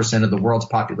 4% of the world's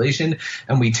population,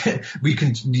 and we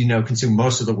consume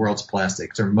most of the world's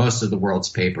plastics or most of the world's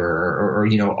paper or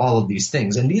all of these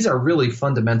things. And these are really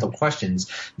fundamental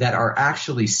questions that are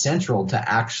actually central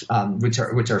to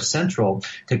which are central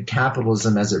to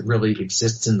capitalism as it really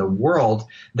exists in the world,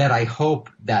 that I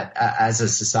hope that as a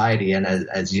society and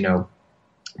as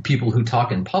people who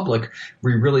talk in public,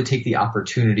 we really take the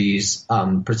opportunities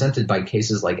presented by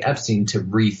cases like Epstein to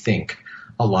rethink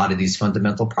a lot of these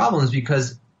fundamental problems,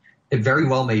 because it very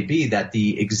well may be that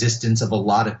the existence of a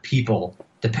lot of people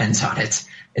depends on it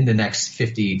in the next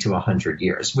 50 to 100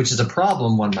 years, which is a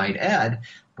problem, one might add,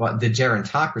 but the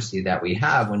gerontocracy that we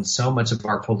have when so much of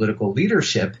our political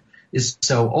leadership is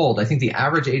so old. I think the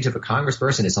average age of a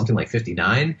congressperson is something like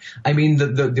 59. I mean,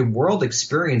 the world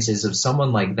experiences of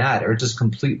someone like that are just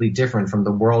completely different from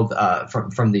the world,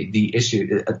 from the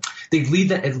issue.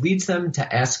 It leads them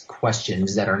to ask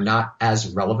questions that are not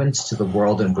as relevant to the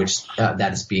world in which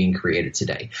that is being created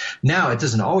today. Now, it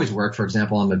doesn't always work. For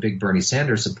example, I'm a big Bernie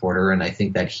Sanders supporter, and I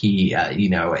think that he,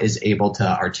 is able to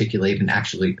articulate an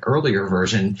actually earlier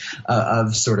version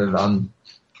of sort of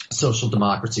social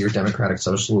democracy or democratic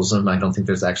socialism. I don't think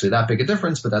there's actually that big a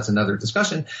difference, but that's another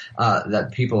discussion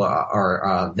that people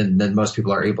are than most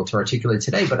people are able to articulate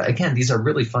today. But again, these are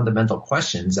really fundamental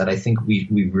questions that I think we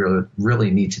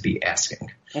really need to be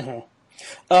asking.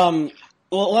 Mm-hmm.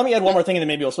 Well, let me add one more thing, and then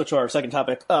maybe we'll switch to our second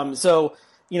topic. So,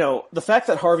 the fact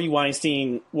that Harvey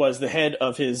Weinstein was the head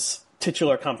of his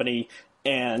titular company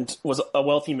and was a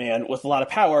wealthy man with a lot of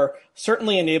power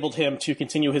certainly enabled him to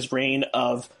continue his reign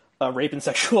of rape and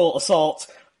sexual assault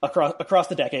across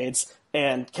the decades,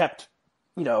 and kept,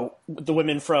 the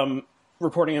women from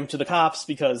reporting him to the cops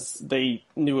because they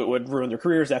knew it would ruin their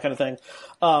careers, that kind of thing.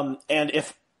 And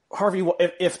if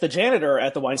the janitor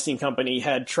at the Weinstein Company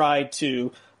had tried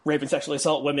to rape and sexually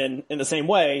assault women in the same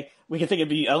way, we can think it'd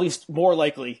be at least more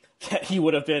likely that he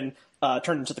would have been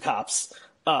turned into the cops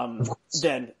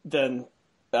than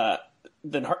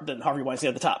Harvey Weinstein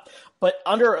at the top. But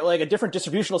under like a different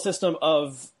distributional system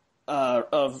of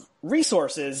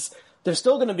resources, there's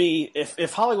still going to be,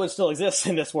 if Hollywood still exists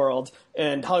in this world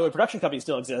and Hollywood production companies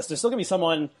still exist, there's still going to be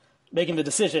someone making the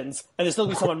decisions, and there's still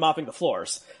going to be someone mopping the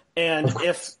floors. And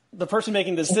if the person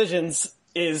making the decisions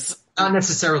is not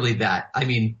necessarily that, I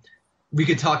mean, we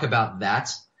could talk about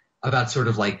that, about sort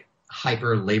of like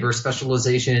hyper labor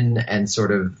specialization and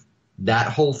sort of that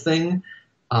whole thing.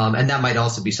 And that might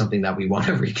also be something that we want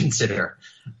to reconsider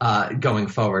going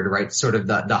forward, right? Sort of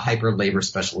the hyper labor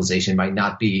specialization might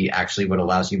not be actually what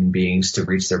allows human beings to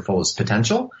reach their fullest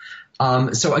potential.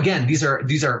 So again, these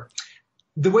are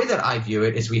the way that I view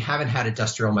it is we haven't had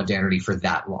industrial modernity for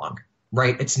that long,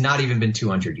 right? It's not even been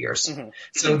 200 years. Mm-hmm.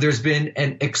 So there's been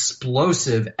an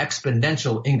explosive,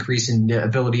 exponential increase in the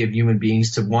ability of human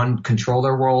beings to, one, control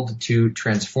their world, two,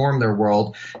 transform their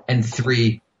world, and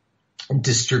three,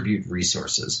 distribute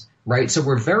resources, right? So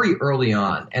we're very early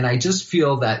on. And I just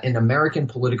feel that in American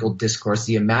political discourse,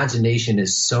 the imagination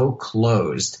is so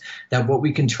closed that what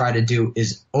we can try to do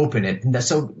is open it. And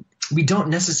so we don't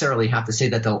necessarily have to say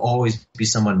that there'll always be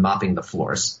someone mopping the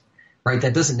floors, right?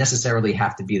 That doesn't necessarily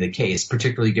have to be the case,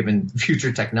 particularly given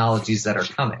future technologies that are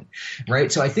coming,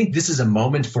 right? So I think this is a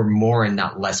moment for more and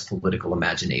not less political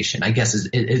imagination, I guess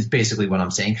is basically what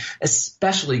I'm saying,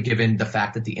 especially given the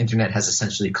fact that the internet has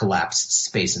essentially collapsed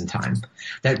space and time.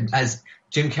 That, as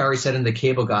Jim Carrey said in The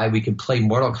Cable Guy, we can play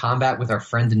Mortal Kombat with our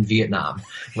friend in Vietnam,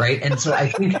 right? And so I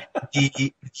think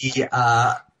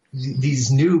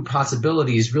these new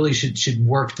possibilities really should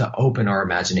work to open our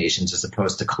imaginations as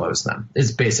opposed to close them,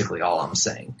 is basically all I'm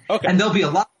saying. Okay. And there'll be a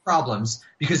lot of problems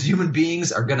because human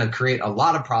beings are going to create a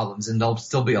lot of problems, and there'll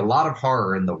still be a lot of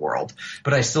horror in the world.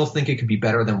 But I still think it could be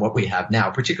better than what we have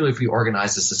now, particularly if we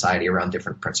organize the society around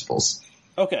different principles.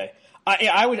 Okay.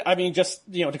 I mean, just,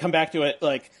 to come back to it,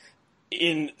 like,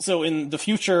 in the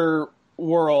future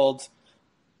world,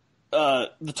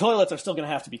 the toilets are still going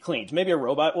to have to be cleaned. Maybe a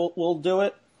robot will do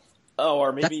it,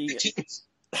 or maybe it's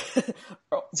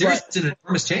an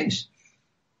enormous change.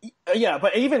 Yeah,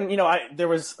 but even there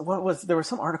was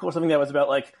some article or something that was about,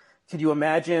 like, could you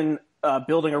imagine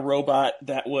building a robot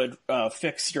that would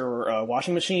fix your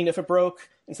washing machine if it broke,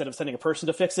 instead of sending a person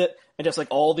to fix it, and just like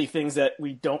all the things that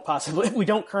we don't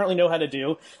currently know how to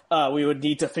do, we would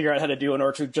need to figure out how to do in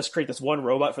order to just create this one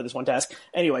robot for this one task.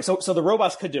 Anyway, so the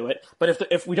robots could do it, but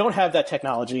if we don't have that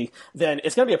technology, then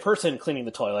it's going to be a person cleaning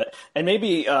the toilet. And maybe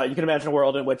you can imagine a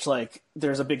world in which, like,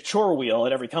 there's a big chore wheel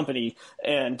at every company,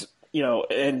 and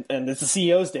and it's the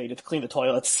CEO's day to clean the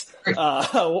toilets,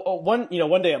 one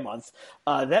day a month.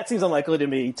 That seems unlikely to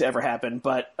me to ever happen,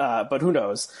 but who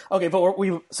knows? Okay, but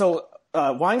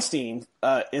Weinstein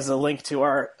is a link to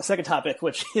our second topic,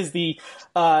 which is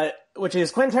Quentin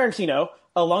Tarantino,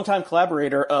 a longtime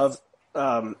collaborator of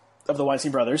the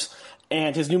Weinstein brothers,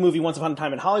 and his new movie Once Upon a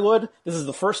Time in Hollywood. This is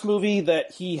the first movie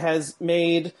that he has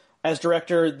made as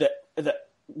director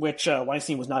which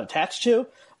Weinstein was not attached to.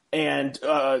 And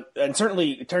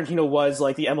certainly Tarantino was,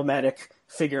 like, the emblematic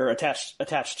figure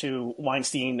attached to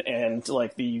Weinstein and,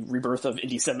 like, the rebirth of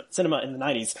indie cinema in the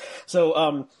 90s.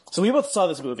 So we both saw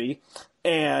this movie,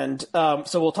 and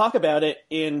so we'll talk about it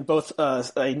in both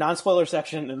a non-spoiler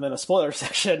section and then a spoiler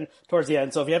section towards the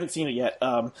end. So if you haven't seen it yet,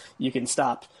 you can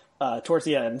stop towards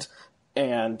the end,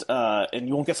 and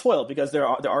you won't get spoiled, because there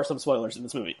are some spoilers in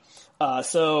this movie.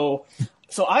 So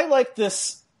I like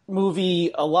this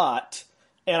movie a lot.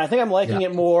 And I think I'm liking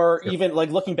it more, even,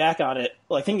 like, looking back on it,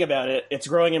 like, thinking about it, it's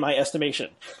growing in my estimation.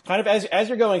 Kind of as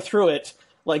you're going through it,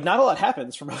 like, not a lot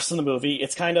happens for most of the movie.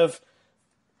 It's kind of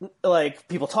like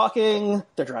people talking,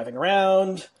 they're driving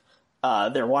around,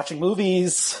 they're watching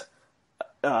movies,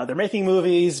 they're making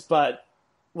movies, but,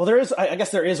 well, I guess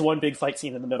there is one big fight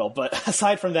scene in the middle, but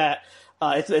aside from that,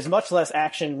 it's much less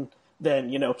action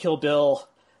than, Kill Bill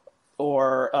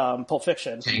or Pulp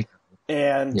Fiction.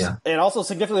 And also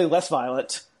significantly less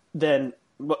violent than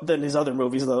his other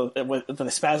movies, though, with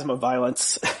the spasm of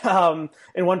violence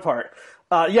in one part.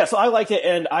 So I like it,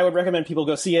 and I would recommend people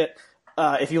go see it.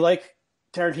 If you like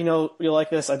Tarantino, you'll like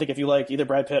this. I think if you like either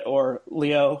Brad Pitt or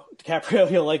Leo DiCaprio,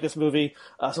 you'll like this movie.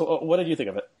 So what did you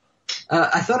think of it?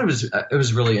 I thought it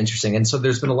was really interesting, and so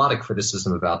there's been a lot of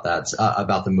criticism about that,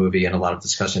 about the movie, and a lot of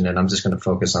discussion. And I'm just going to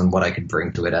focus on what I could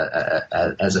bring to it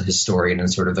as a historian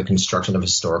and sort of the construction of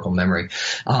historical memory.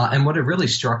 And what it really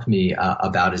struck me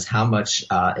about is how much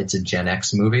it's a Gen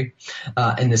X movie,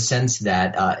 in the sense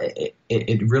that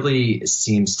it really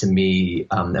seems to me,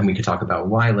 and we could talk about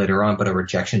why later on, but a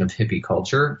rejection of hippie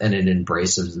culture and an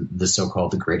embrace of the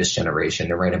so-called the greatest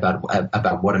generation, right?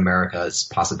 About what America's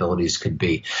possibilities could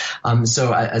be.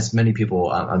 So as many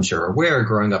people I'm sure are aware,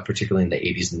 growing up particularly in the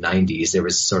 80s and 90s, there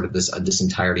was sort of this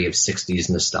entirety of 60s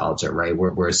nostalgia, right?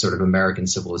 Where sort of American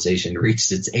civilization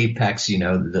reached its apex,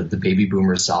 the baby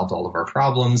boomers solved all of our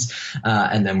problems,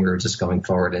 and then we were just going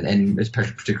forward, and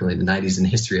particularly in the 90s, and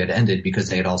history had ended because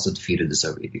they had also defeated the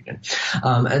Soviet Union.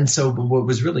 And so what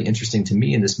was really interesting to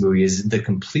me in this movie is the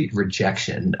complete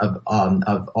rejection of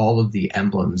all of the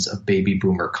emblems of baby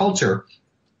boomer culture,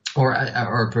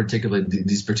 or particularly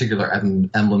these particular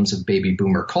emblems of baby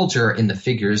boomer culture in the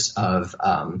figures of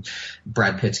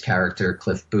Brad Pitt's character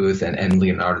Cliff Booth and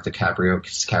Leonardo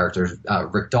DiCaprio's character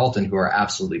Rick Dalton, who are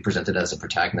absolutely presented as a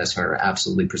protagonist, who are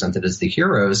absolutely presented as the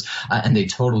heroes, and they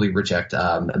totally reject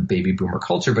baby boomer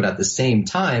culture. But at the same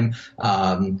time,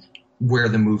 where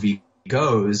the movie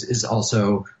goes is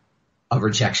also a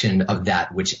rejection of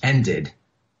that which ended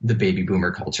the baby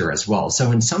boomer culture as well.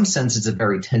 So in some sense, it's a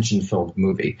very tension-filled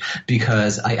movie,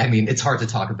 because I mean, it's hard to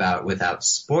talk about without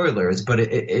spoilers, but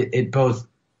it both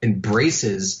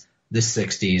embraces the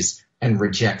 60s and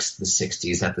rejects the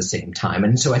 60s at the same time.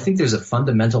 And so I think there's a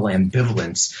fundamental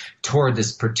ambivalence toward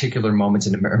this particular moment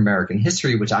in American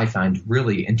history, which I find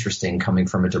really interesting coming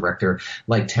from a director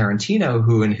like Tarantino,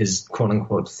 who in his quote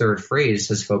unquote third phrase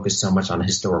has focused so much on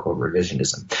historical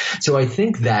revisionism. So I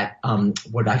think that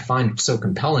what I find so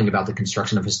compelling about the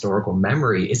construction of historical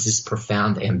memory is this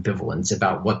profound ambivalence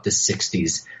about what the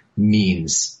 60s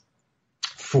means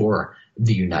for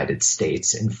the United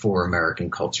States and for American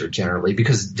culture generally,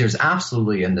 because there's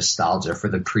absolutely a nostalgia for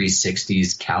the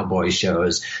pre-60s cowboy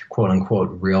shows, quote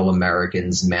unquote, real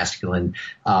Americans, masculine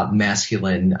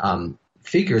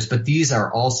figures. But these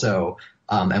are also,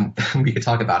 and we could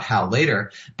talk about how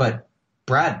later, but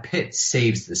Brad Pitt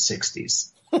saves the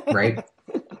 60s, right?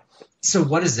 So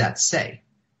what does that say?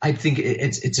 I think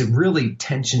it's a really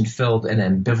tension-filled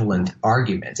and ambivalent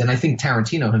argument. And I think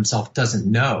Tarantino himself doesn't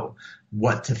know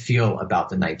what to feel about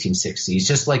the 1960s,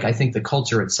 just like I think the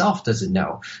culture itself doesn't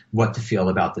know what to feel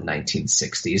about the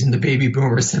 1960s. And the baby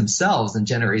boomers themselves and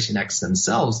Generation X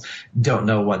themselves don't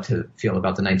know what to feel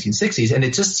about the 1960s. And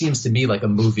it just seems to me like a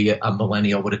movie a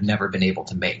millennial would have never been able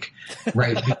to make,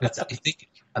 right? Because I think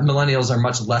millennials are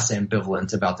much less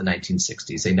ambivalent about the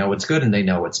 1960s. They know what's good and they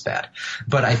know what's bad.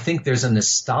 But I think there's a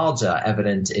nostalgia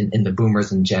evident in the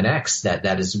boomers and Gen X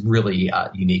that is really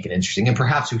unique and interesting. And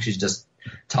perhaps we should just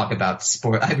talk about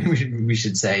sport. I mean, we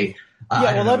should say.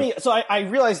 I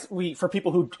realized for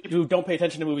people who don't pay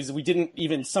attention to movies, we didn't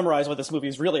even summarize what this movie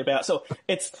is really about. So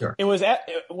it was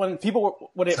when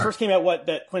it first came out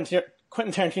that Quentin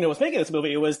Tarantino was making this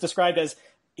movie, it was described as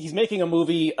he's making a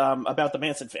movie about the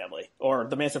Manson family or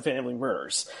the Manson family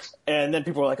murders. And then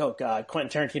people were like, oh God,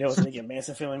 Quentin Tarantino is making a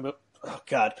Manson family movie. Oh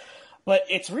God. But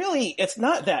it's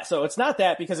not that. So it's not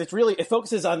that because it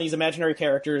focuses on these imaginary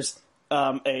characters,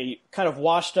 a kind of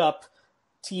washed up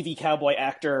TV cowboy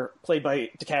actor played by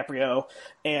DiCaprio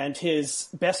and his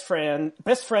best friend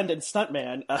and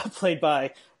stuntman played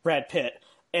by Brad Pitt.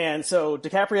 And so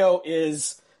DiCaprio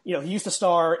is, he used to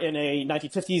star in a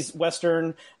 1950s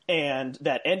Western and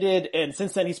that ended. And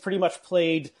since then he's pretty much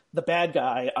played the bad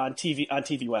guy on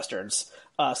TV Westerns.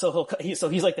 So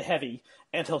he's like the heavy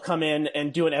and he'll come in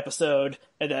and do an episode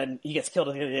and then he gets killed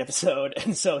at the end of the episode.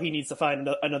 And so he needs to find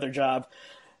another job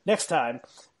next time.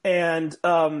 And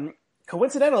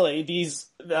coincidentally, his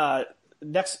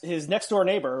next door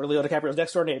neighbor, Leo DiCaprio's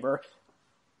next door neighbor,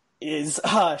 is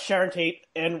Sharon Tate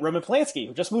and Roman Polanski,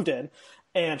 who just moved in.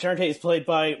 And Sharon Tate is played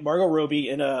by Margot Robbie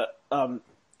in a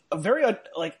very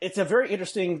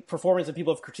interesting performance, and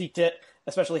people have critiqued it,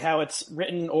 especially how it's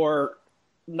written or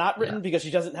not written because she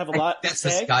doesn't have a lot to say.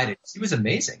 That's misguided. She was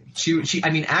amazing.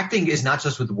 I mean, acting is not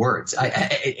just with words.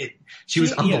 She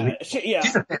was unbelievable.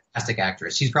 She's a fantastic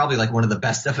actress. She's probably like one of the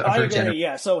best of her generation.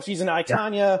 Yeah, so she's in I,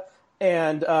 Tonya,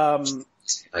 and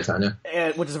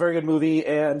which is a very good movie.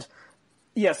 And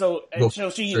yeah, so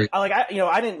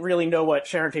I didn't really know what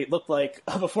Sharon Tate looked like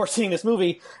before seeing this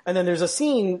movie. And then there's a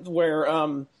scene where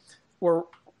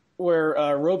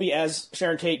Robbie as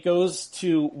Sharon Tate goes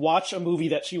to watch a movie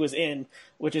that she was in,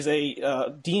 which is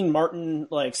a Dean Martin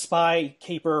like spy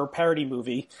caper parody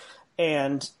movie,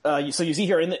 and so you see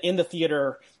her in the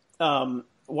theater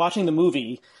watching the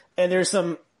movie, and there's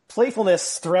some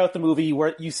playfulness throughout the movie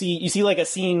where you see like a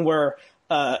scene where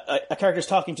a character's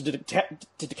talking to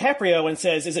DiCaprio and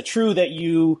says, "Is it true that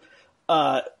you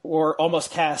were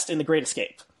almost cast in The Great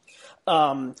Escape?"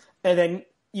 And then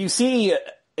you see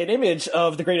an image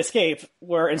of The Great Escape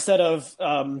where instead of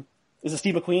is it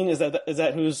Steve McQueen? Is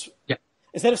that who's? Yeah.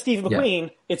 Instead of Steve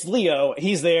McQueen, It's Leo.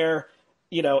 He's there,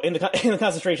 in the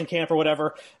concentration camp or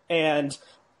whatever, and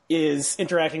is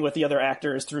interacting with the other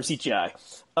actors through CGI.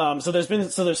 So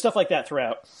there's stuff like that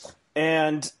throughout,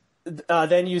 and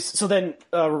then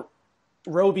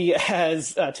Robbie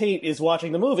as Tate is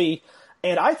watching the movie,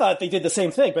 and I thought they did the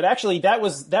same thing, but actually that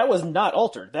was not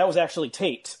altered. That was actually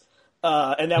Tate.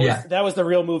 And that was the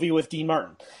real movie with Dean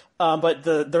Martin. But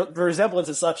the resemblance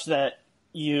is such that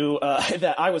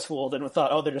that I was fooled and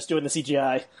thought, oh, they're just doing the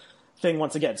CGI thing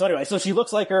once again. So anyway, so she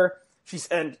looks like her.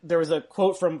 And there was a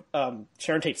quote from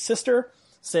Sharon Tate's sister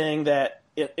saying that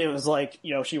it was like,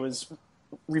 she was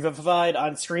revivified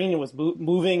on screen and was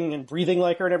moving and breathing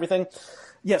like her and everything.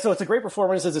 Yeah, so it's a great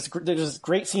performance. There's this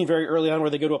great scene very early on where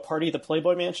they go to a party at the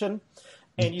Playboy Mansion,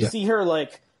 and you see her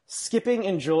like skipping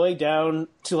in joy down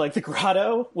to like the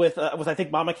grotto with I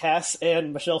think Mama Cass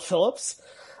and Michelle Phillips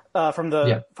from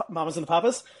the Mamas and the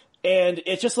Papas, and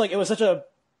it's just like it was such a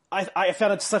I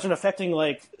found it such an affecting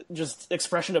like just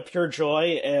expression of pure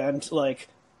joy, and like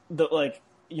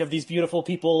you have these beautiful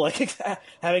people like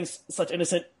having such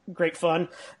innocent great fun,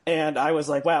 and I was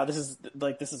like, wow, this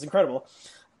is incredible.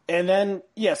 And then,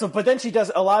 but then she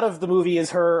does, a lot of the movie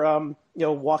is her,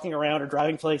 walking around or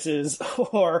driving places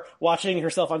or watching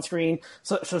herself on screen.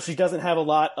 So she doesn't have a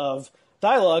lot of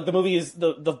dialogue. The movie is,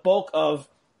 the bulk of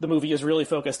the movie is really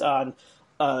focused on,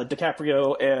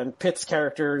 DiCaprio and Pitt's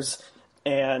characters.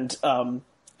 And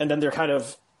then they're kind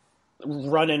of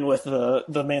running with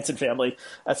the Manson family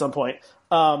at some point.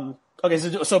 Okay.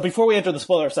 So before we enter the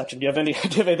spoiler section, do you have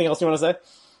anything else you want to say?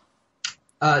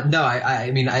 No,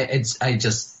 I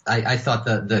thought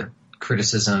the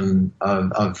criticism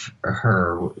of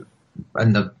her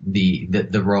and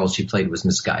the role she played was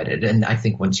misguided. And I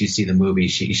think once you see the movie,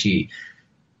 she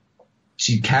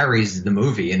carries the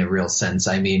movie in a real sense.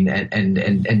 I mean, and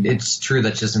it's true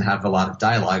that she doesn't have a lot of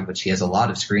dialogue, but she has a lot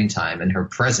of screen time, and her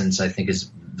presence, I think, is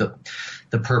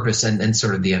the purpose and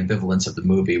sort of the ambivalence of the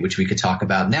movie, which we could talk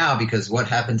about now, because what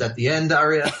happens at the end,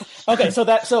 Aryeh? Okay, so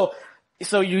this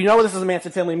is a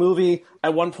Manson family movie.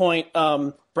 At one point,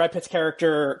 Brad Pitt's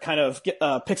character kind of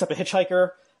picks up a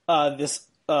hitchhiker, this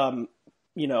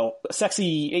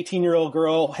sexy 18-year-old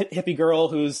girl, hippie girl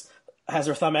has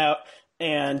her thumb out,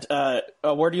 and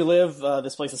where do you live?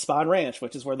 This place is Spahn Ranch,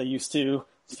 which is where they used to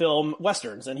film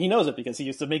westerns, and he knows it because he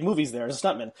used to make movies there as a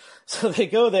stuntman. So they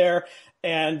go there,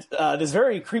 and this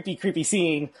very creepy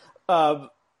scene of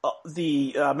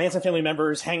the Manson family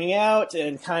members hanging out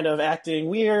and kind of acting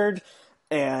weird.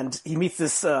 And he meets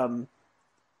this the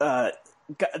guy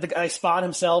Spahn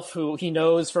himself, who he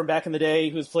knows from back in the day,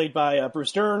 who's played by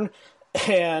Bruce Dern,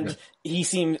 and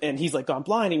he's like gone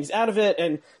blind and he's out of it.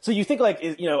 And so you think like,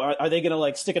 are they going to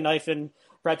like stick a knife in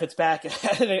Brad Pitt's back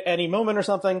at any moment or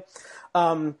something?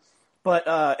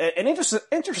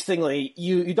 Interestingly,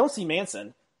 you don't see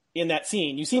Manson in that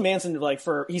scene. You see Manson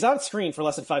he's on screen for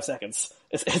less than 5 seconds.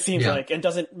 It seems like,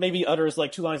 and maybe utters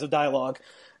like 2 lines of dialogue.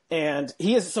 And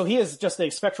he is just a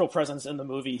spectral presence in the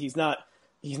movie. He's not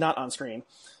on screen.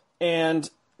 And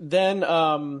then,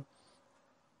 so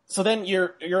then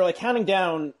you're like counting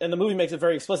down, and the movie makes it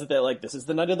very explicit that like, this is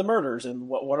the night of the murders, and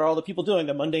what are all the people doing,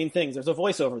 the mundane things. There's a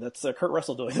voiceover that's Kurt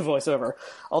Russell doing the voiceover,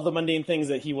 all the mundane things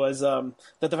that he was, that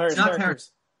the various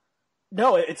characters.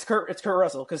 No, it's Kurt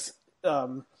Russell, because, at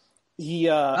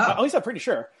least I'm pretty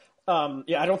sure.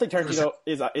 I don't think Tarantino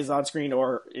is on screen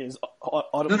or is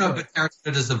audible. No, but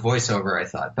Tarantino does the voiceover, I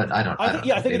thought, but I don't.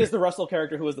 I think it is the Russell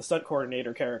character who is the stunt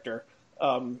coordinator character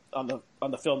on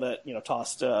the film that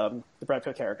tossed the Brad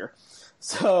Pitt character.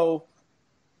 So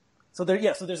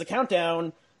there's a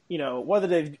countdown. What are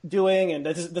they doing? And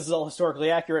this is all historically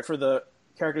accurate for the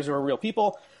characters who are real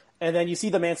people. And then you see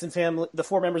the Manson family, the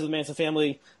 4 members of the Manson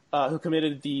family who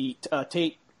committed the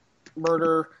Tate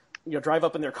murder. Drive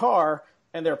up in their car.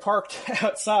 And they're parked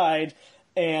outside,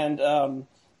 and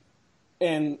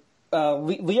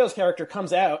Leo's character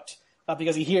comes out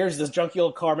because he hears this junky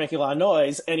old car making a lot of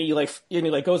noise, and he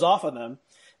goes off on them,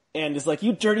 and is like,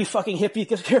 "You dirty fucking hippie,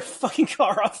 get your fucking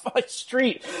car off my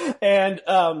street!" And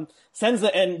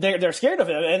they're scared of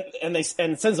him, and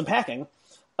sends them packing.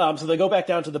 So they go back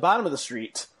down to the bottom of the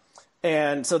street,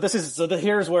 and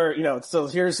here's where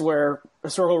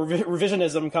historical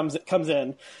revisionism comes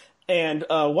in, and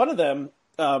one of them.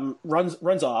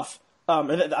 Runs off.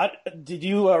 Did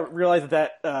you realize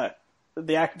that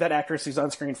that actress who's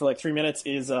on screen for like 3 minutes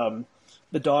is the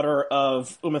daughter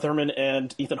of Uma Thurman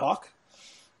and Ethan Hawke?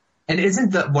 And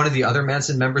isn't one of the other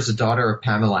Manson members a daughter of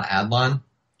Pamela Adlon?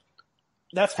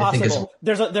 That's possible.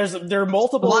 There are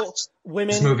multiple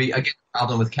women. This movie, again,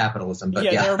 problem with capitalism, but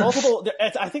there are multiple.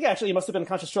 I think actually it must have been a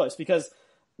conscious choice, because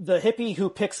the hippie who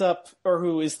picks up, or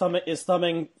who is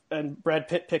thumbing and Brad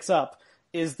Pitt picks up,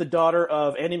 is the daughter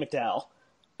of Andy McDowell.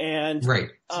 And right.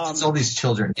 It's all these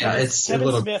children. Yeah, it's Kevin a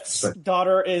little, Smith's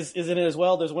daughter is in it as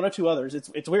well. There's 1 or 2 others.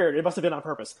 It's weird. It must have been on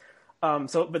purpose.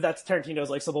 But that's Tarantino's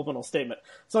like subliminal statement.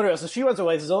 So anyway, so she runs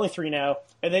away. There's only 3 now,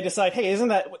 and they decide, hey,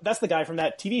 that's the guy from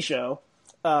that TV show?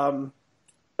 They're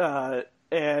the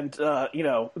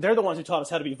ones who taught us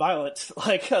how to be violent.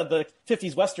 Like the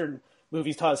 50s Western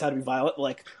movies taught us how to be violent.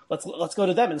 Like let's go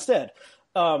to them instead.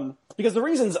 Because the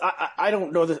reasons I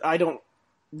don't know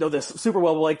this super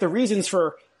well, but like the reasons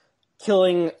for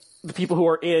killing the people who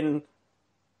are in,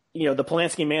 the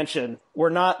Polanski mansion were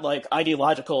not like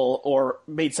ideological or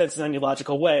made sense in an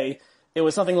ideological way. It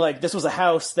was something like, this was a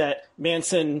house that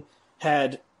Manson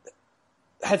had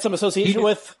some association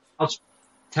with.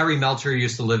 Terry Melcher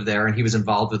used to live there, and he was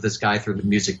involved with this guy through the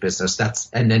music business.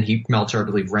 And then Melcher, I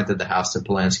believe, rented the house to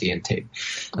Polanski and Tate.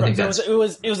 I think it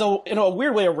was a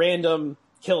weird way, a random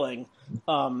killing.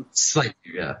 Slightly,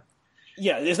 yeah.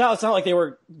 Yeah, it's not like they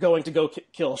were going to go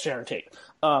kill Sharon Tate.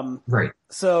 Right.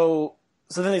 So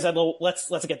then they said, well, let's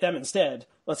get them instead.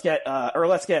 Let's get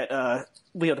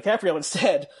Leo DiCaprio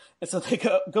instead. And so they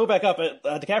go back up.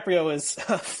 DiCaprio is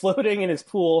floating in his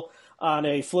pool on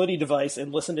a floaty device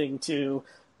and listening to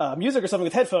music or something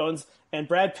with headphones, and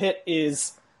Brad Pitt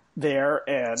is there.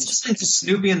 And it's just into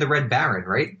Snoopy and the Red Baron,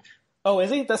 right? Oh,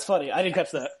 is he? That's funny. I didn't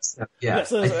catch that. Yeah.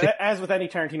 So as with any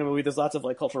Tarantino movie, there's lots of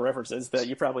like cultural references that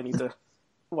you probably need to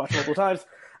watch multiple times.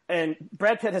 And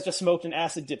Brad Pitt has just smoked an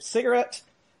acid-dipped cigarette,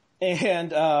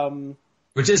 and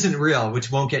which isn't real,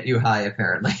 which won't get you high,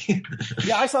 apparently.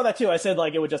 yeah, I saw that too. I said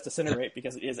like it would just disintegrate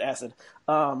because it is acid.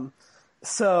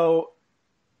 So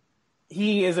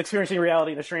he is experiencing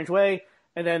reality in a strange way,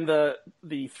 and then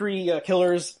the three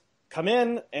killers come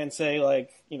in and say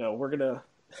like, you know, we're gonna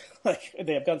like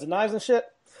they have guns and knives and shit,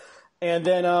 and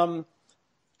then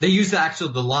they use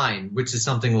the line, which is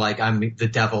something like, I'm the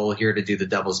devil here to do the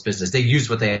devil's business. They use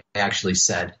what they actually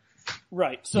said.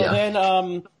 Right. So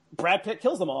then Brad Pitt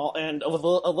kills them all, and with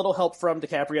a little help from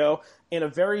DiCaprio in a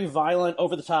very violent,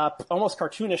 over-the-top, almost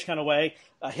cartoonish kind of way.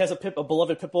 He has a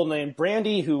beloved pit bull named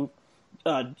Brandy who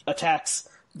attacks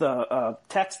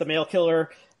the male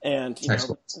killer and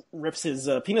rips his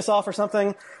penis off or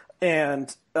something.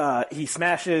 And he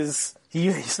smashes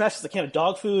a can of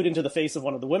dog food into the face of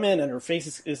one of the women, and her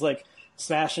face is like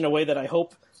smashed in a way that I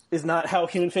hope is not how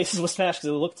human faces was smashed,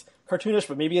 because it looked cartoonish,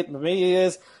 but maybe it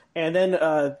is. And then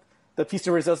the piece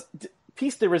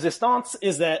de resistance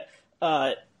is that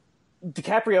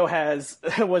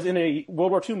DiCaprio was in a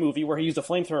World War II movie where he used a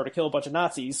flamethrower to kill a bunch of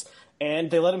Nazis, and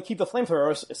they let him keep the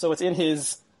flamethrowers, so it's in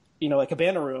his, like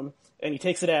cabana room, and he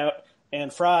takes it out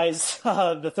and fries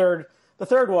the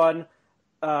third one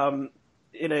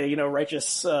in a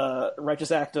righteous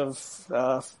act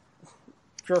of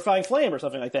purifying flame or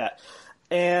something like that.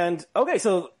 And okay,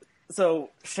 so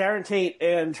Sharon Tate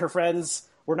and her friends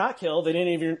were not killed. They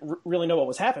didn't even really know what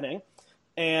was happening.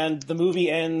 And the movie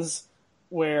ends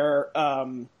where,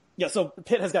 so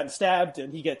Pitt has gotten stabbed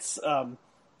and he gets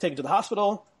taken to the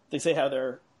hospital. They say how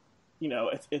they're,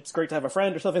 it's great to have a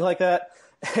friend or something like that.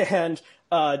 And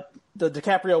the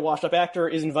DiCaprio washed-up actor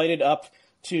is invited up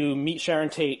to meet Sharon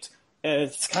Tate. And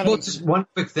it's kind of... just one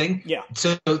quick thing. Yeah.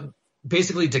 So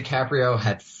basically DiCaprio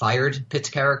had fired Pitt's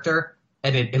character,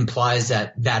 and it implies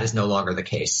that is no longer the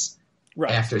case.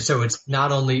 Right. After, so it's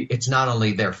not only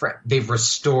their friend, they've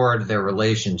restored their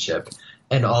relationship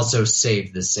and also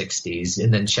saved the 60s.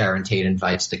 And then Sharon Tate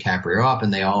invites DiCaprio up,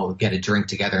 and they all get a drink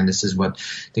together. And this is what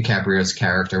DiCaprio's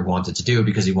character wanted to do,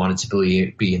 because he wanted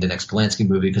to be in the next Polanski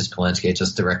movie, because Polanski had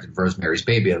just directed Rosemary's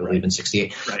Baby, I believe, in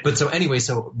 68. Right. But so anyway,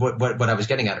 so what I was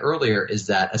getting at earlier is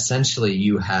that essentially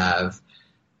you have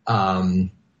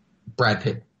Brad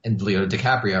Pitt and Leo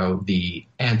DiCaprio, the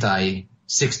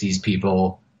anti-60s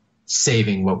people,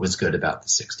 saving what was good about the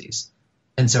 60s.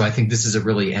 And so I think this is a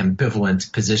really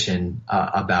ambivalent position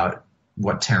about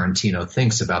what Tarantino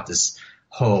thinks about this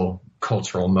whole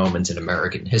cultural moment in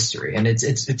American history. And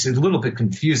it's a little bit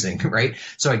confusing, right?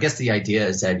 So I guess the idea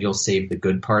is that you'll save the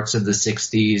good parts of the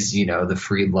 60s, the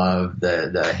free love,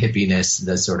 the hippiness,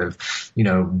 the sort of,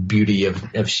 beauty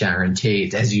of Sharon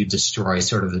Tate, as you destroy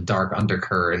sort of the dark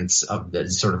undercurrents of the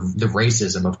sort of the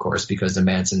racism, of course, because the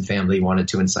Manson family wanted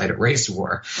to incite a race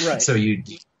war. Right. So you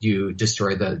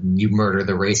murder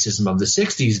the racism of the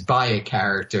 60s by a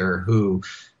character who,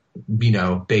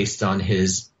 based on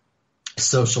his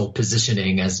social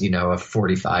positioning as, a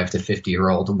 45 to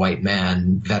 50-year-old white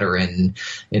man, veteran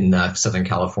in Southern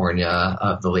California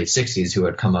of the late 60s, who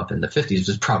had come up in the 50s,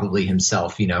 was probably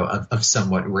himself, of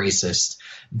somewhat racist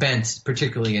bent,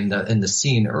 particularly in the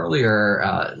scene earlier,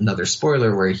 another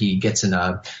spoiler, where he gets in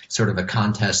a sort of a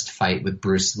contest fight with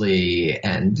Bruce Lee,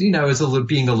 and, is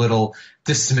being a little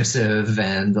dismissive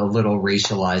and a little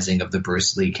racializing of the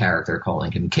Bruce Lee character,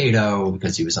 calling him Kato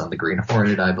because he was on the Green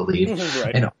Hornet, I believe.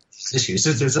 Right. And issues.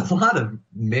 So there's a lot of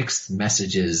mixed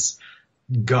messages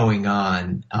going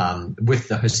on with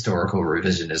the historical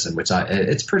revisionism, which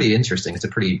it's pretty interesting. It's a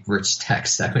pretty rich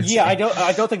text, I would say. Yeah, I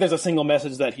don't think there's a single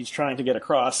message that he's trying to get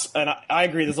across, and I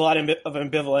agree. There's a lot of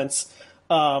ambivalence,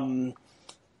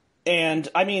 and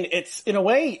I mean, it's in a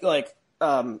way like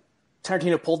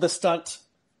Tarantino pulled this stunt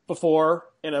before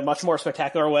in a much more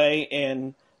spectacular way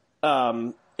in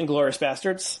Inglourious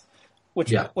Basterds,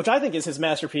 which I think is his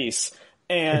masterpiece.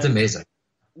 And it's amazing.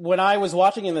 When I was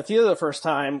watching in the theater the first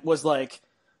time, was like,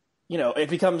 it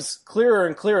becomes clearer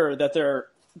and clearer that they're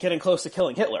getting close to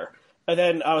killing Hitler. And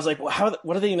then I was like, well,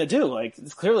 what are they going to do? Like,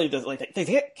 it's clearly,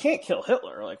 they can't kill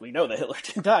Hitler. Like, we know that Hitler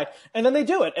didn't die. And then they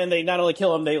do it. And they not only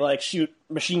kill him, they like shoot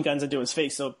machine guns into his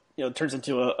face. So, it turns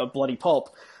into a bloody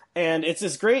pulp. And it's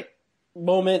this great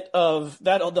moment of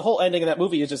that. The whole ending of that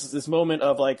movie is just this moment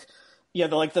of like,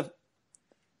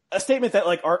 a statement that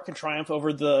like art can triumph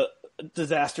over the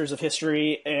disasters of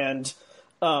history, and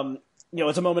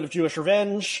It's a moment of Jewish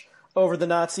revenge over the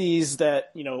Nazis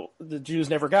that, the Jews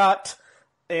never got.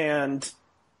 And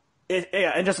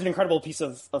and just an incredible piece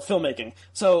of filmmaking.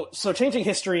 So changing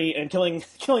history and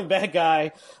killing bad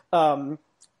guy, in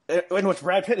which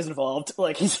Brad Pitt is involved,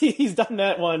 like he's done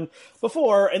that one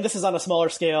before, and this is on a smaller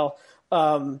scale.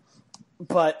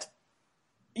 But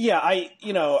yeah, I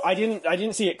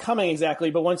didn't see it coming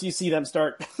exactly, but once you see them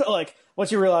start,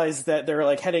 once you realize that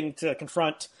they're heading to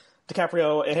confront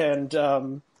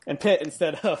DiCaprio and Pitt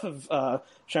instead of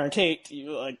Sharon Tate,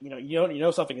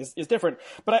 something is different.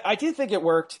 But I did think it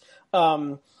worked,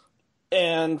 and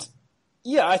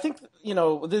yeah, I think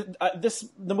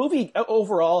the movie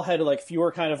overall had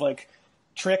fewer kind of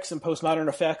tricks and postmodern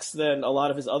effects than a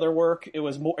lot of his other work. It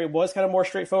was kind of more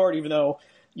straightforward, even though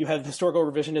you had historical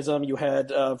revisionism, you had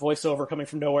voiceover coming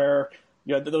from nowhere,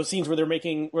 you had those scenes where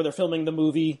they're filming the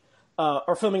movie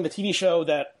or filming the TV show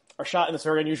that are shot in this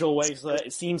very unusual way, so that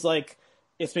it seems like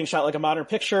it's being shot like a modern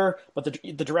picture, but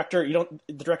the director and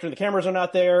the cameras are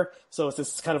not there, so it's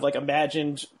this kind of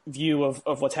imagined view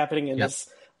of what's happening in this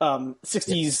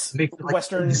 60s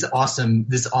Western. This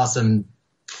awesome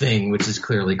thing, which is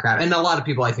clearly crap. And a lot of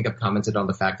people, I think, have commented on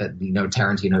the fact that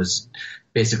Tarantino's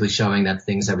basically showing that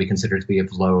things that we consider to be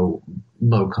of low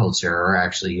culture are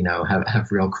actually have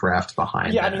real craft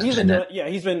behind. Yeah, them. He's been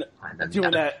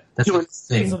doing that. That's the thing.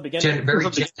 Since the beginning. Very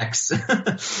Gen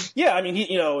X. Yeah,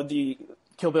 the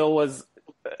Kill Bill was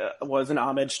an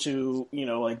homage to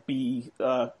B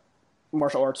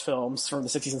martial arts films from the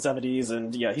 60s and 70s,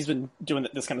 and yeah, he's been doing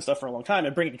this kind of stuff for a long time.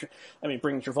 And bringing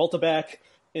Travolta back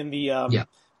in the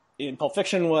in Pulp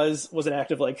Fiction was an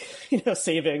act of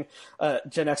saving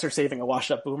Gen Xer, saving a washed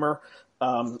up boomer.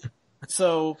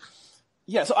 So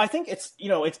I think it's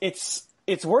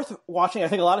worth watching. I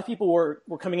think a lot of people were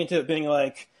coming into it being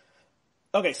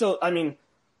okay, so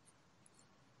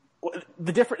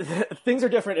things are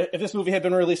different. If this movie had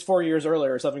been released 4 years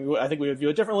earlier or something, I think we would view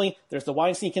it differently. There's the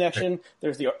Weinstein connection.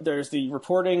 Right. There's the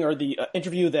reporting or the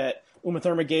interview that Uma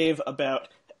Thurman gave about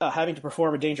having to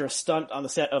perform a dangerous stunt on the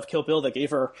set of Kill Bill that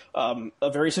gave her a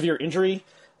very severe injury,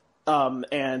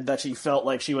 and that she felt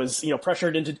like she was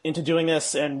pressured into doing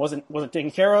this and wasn't taken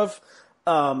care of,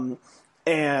 and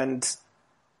just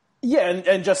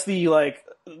the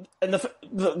and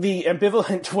the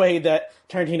ambivalent way that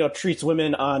Tarantino treats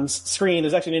women on screen.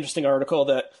 There's actually an interesting article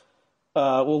that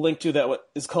we'll link to that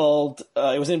is called,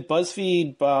 it was in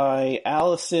BuzzFeed by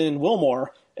Alison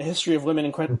Wilmore, A History of Women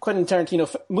in Quentin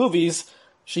Tarantino Movies.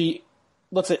 She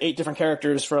looks at 8 different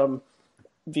characters from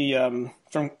from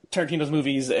Tarantino's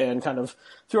movies and kind of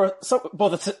through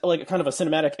both kind of a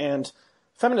cinematic and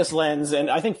feminist lens, and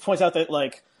I think points out that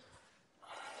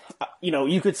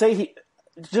you could say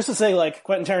just to say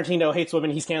Quentin Tarantino hates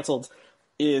women, he's canceled,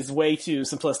 is way too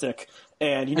simplistic.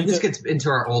 And this gets into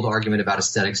our old argument about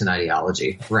aesthetics and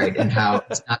ideology, right? And how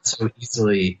it's not so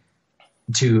easily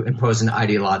to impose an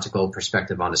ideological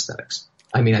perspective on aesthetics.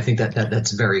 I think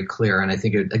that's very clear, and I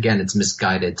think it's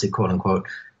misguided to quote unquote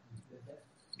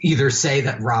either say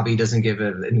that Robbie doesn't give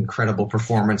an incredible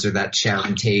performance or that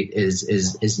Sharon Tate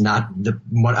is not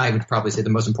what I would probably say the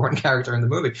most important character in the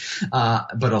movie,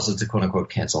 but also to quote unquote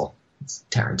cancel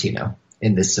Tarantino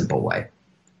in this simple way.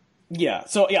 Yeah.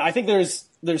 So yeah, I think there's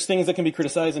things that can be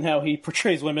criticized in how he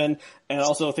portrays women, and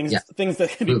also things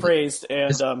that can be praised.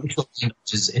 And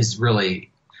is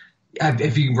really.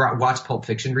 If you watched Pulp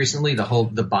Fiction recently,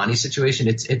 the Bonnie situation,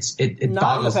 it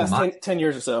boggles the mind. 10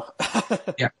 years or so.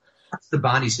 Yeah. That's the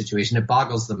Bonnie situation. It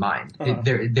boggles the mind. Uh-huh.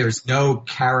 There's no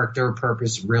character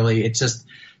purpose, really. It's just,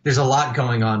 there's a lot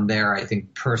going on there, I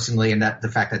think, personally, and that the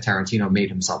fact that Tarantino made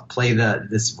himself play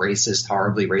this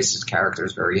horribly racist character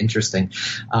is very interesting.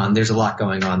 There's a lot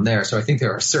going on there. So I think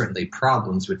there are certainly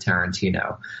problems with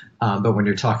Tarantino. But when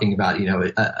you're talking about,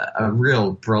 a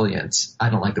real brilliant, I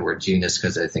don't like the word genius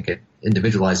because I think it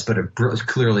individualized, but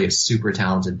clearly a super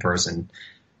talented person,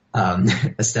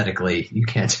 aesthetically, you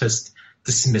can't just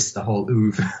dismiss the whole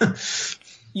oeuvre.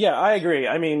 Yeah, I agree.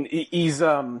 He's,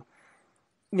 when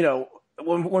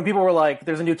people were like,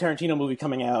 there's a new Tarantino movie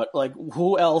coming out,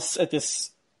 who else at this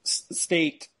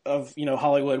state of,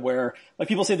 Hollywood where,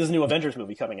 people say there's a new Avengers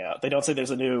movie coming out. They don't say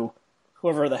there's a new,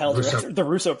 whoever the hell, the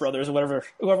Russo brothers or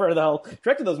whoever the hell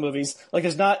directed those movies.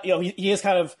 There's not, he is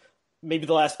kind of maybe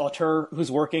the last auteur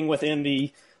who's working within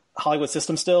the Hollywood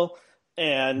system still.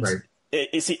 And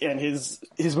and his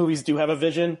movies do have a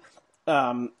vision.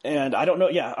 And I don't know.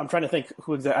 Yeah, I'm trying to think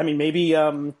who exactly. Maybe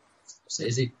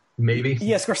Scorsese. Maybe.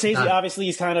 Yeah, Scorsese. Obviously,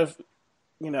 he's kind of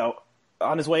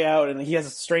on his way out, and he has a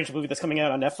strange movie that's coming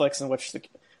out on Netflix in which De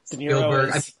Niro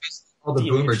Spielberg, all the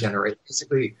boomer generation.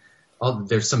 Basically,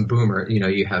 there's some boomer,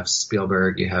 you have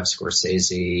Spielberg, you have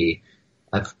Scorsese,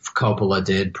 Coppola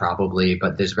did probably,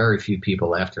 but there's very few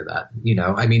people after that.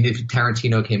 I mean, if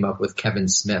Tarantino came up with Kevin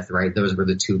Smith, right? Those were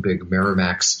the two big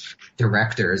Miramax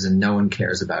directors, and no one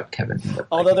cares about Kevin Smith.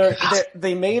 Although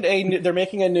they did make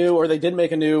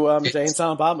a new Jay and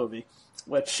Silent Bob movie,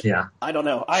 which I don't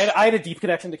know. I had a deep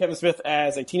connection to Kevin Smith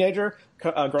as a teenager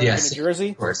growing up in New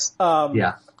Jersey. Of course.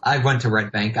 I went to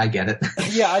Red Bank. I get it.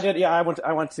 Yeah, I did. Yeah, I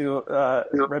went to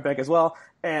Red Bank as well.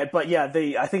 But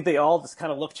I think they all just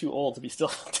kind of look too old to be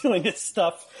still doing this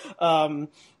stuff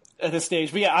at this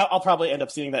stage. But yeah, I'll probably end up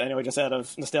seeing that anyway, just out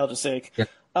of nostalgia's sake. Yeah.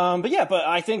 But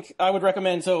I think I would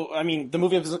recommend. So, I mean, the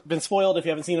movie has been spoiled if you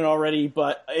haven't seen it already,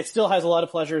 but it still has a lot of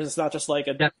pleasures. It's not just like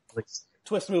a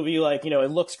twist movie. Like,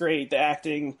 it looks great. The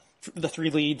acting, the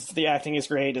three leads, the acting is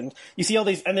great, and you see all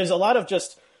these. And there's a lot of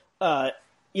just,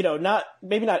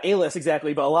 maybe not A-list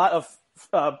exactly, but a lot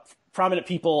of prominent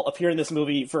people appear in this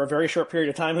movie for a very short period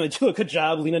of time, and they do a good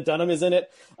job. Lena Dunham is in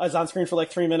it. Is on screen for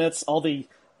like 3 minutes. All the,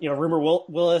 Rumor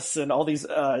Willis and all these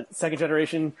second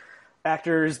generation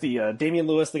actors. The Damian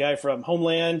Lewis, the guy from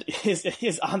Homeland,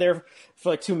 is on there for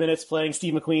like 2 minutes playing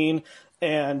Steve McQueen.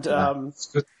 And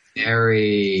Luke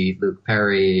Perry,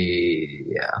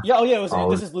 yeah. Yeah, oh yeah,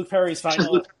 this is Luke Perry's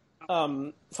final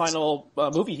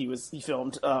movie he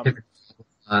filmed.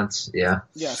 Yeah.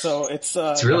 Yeah, so it's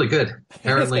really good.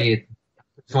 Apparently, I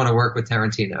just want to work with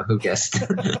Tarantino. Who guessed?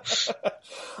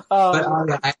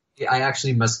 But I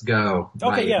actually must go.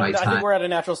 Okay, I think we're at a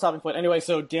natural stopping point. Anyway,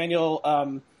 so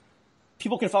Daniel,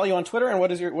 people can follow you on Twitter, and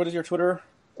what is your Twitter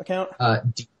account?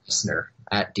 D Bessner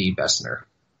at D Bessner.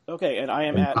 Okay, and I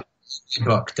am at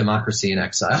book Democracy in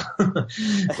Exile.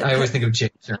 I always think of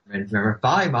James Sherman. Remember,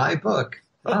 buy my book.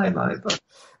 Buy my book.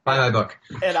 Buy my book.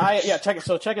 And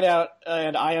check it out.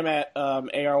 And I am at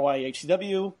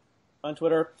ARYHCW on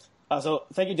Twitter. So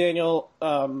thank you, Daniel.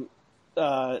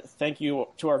 Thank you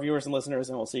to our viewers and listeners,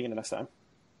 and we'll see you again next time.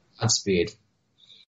 Godspeed.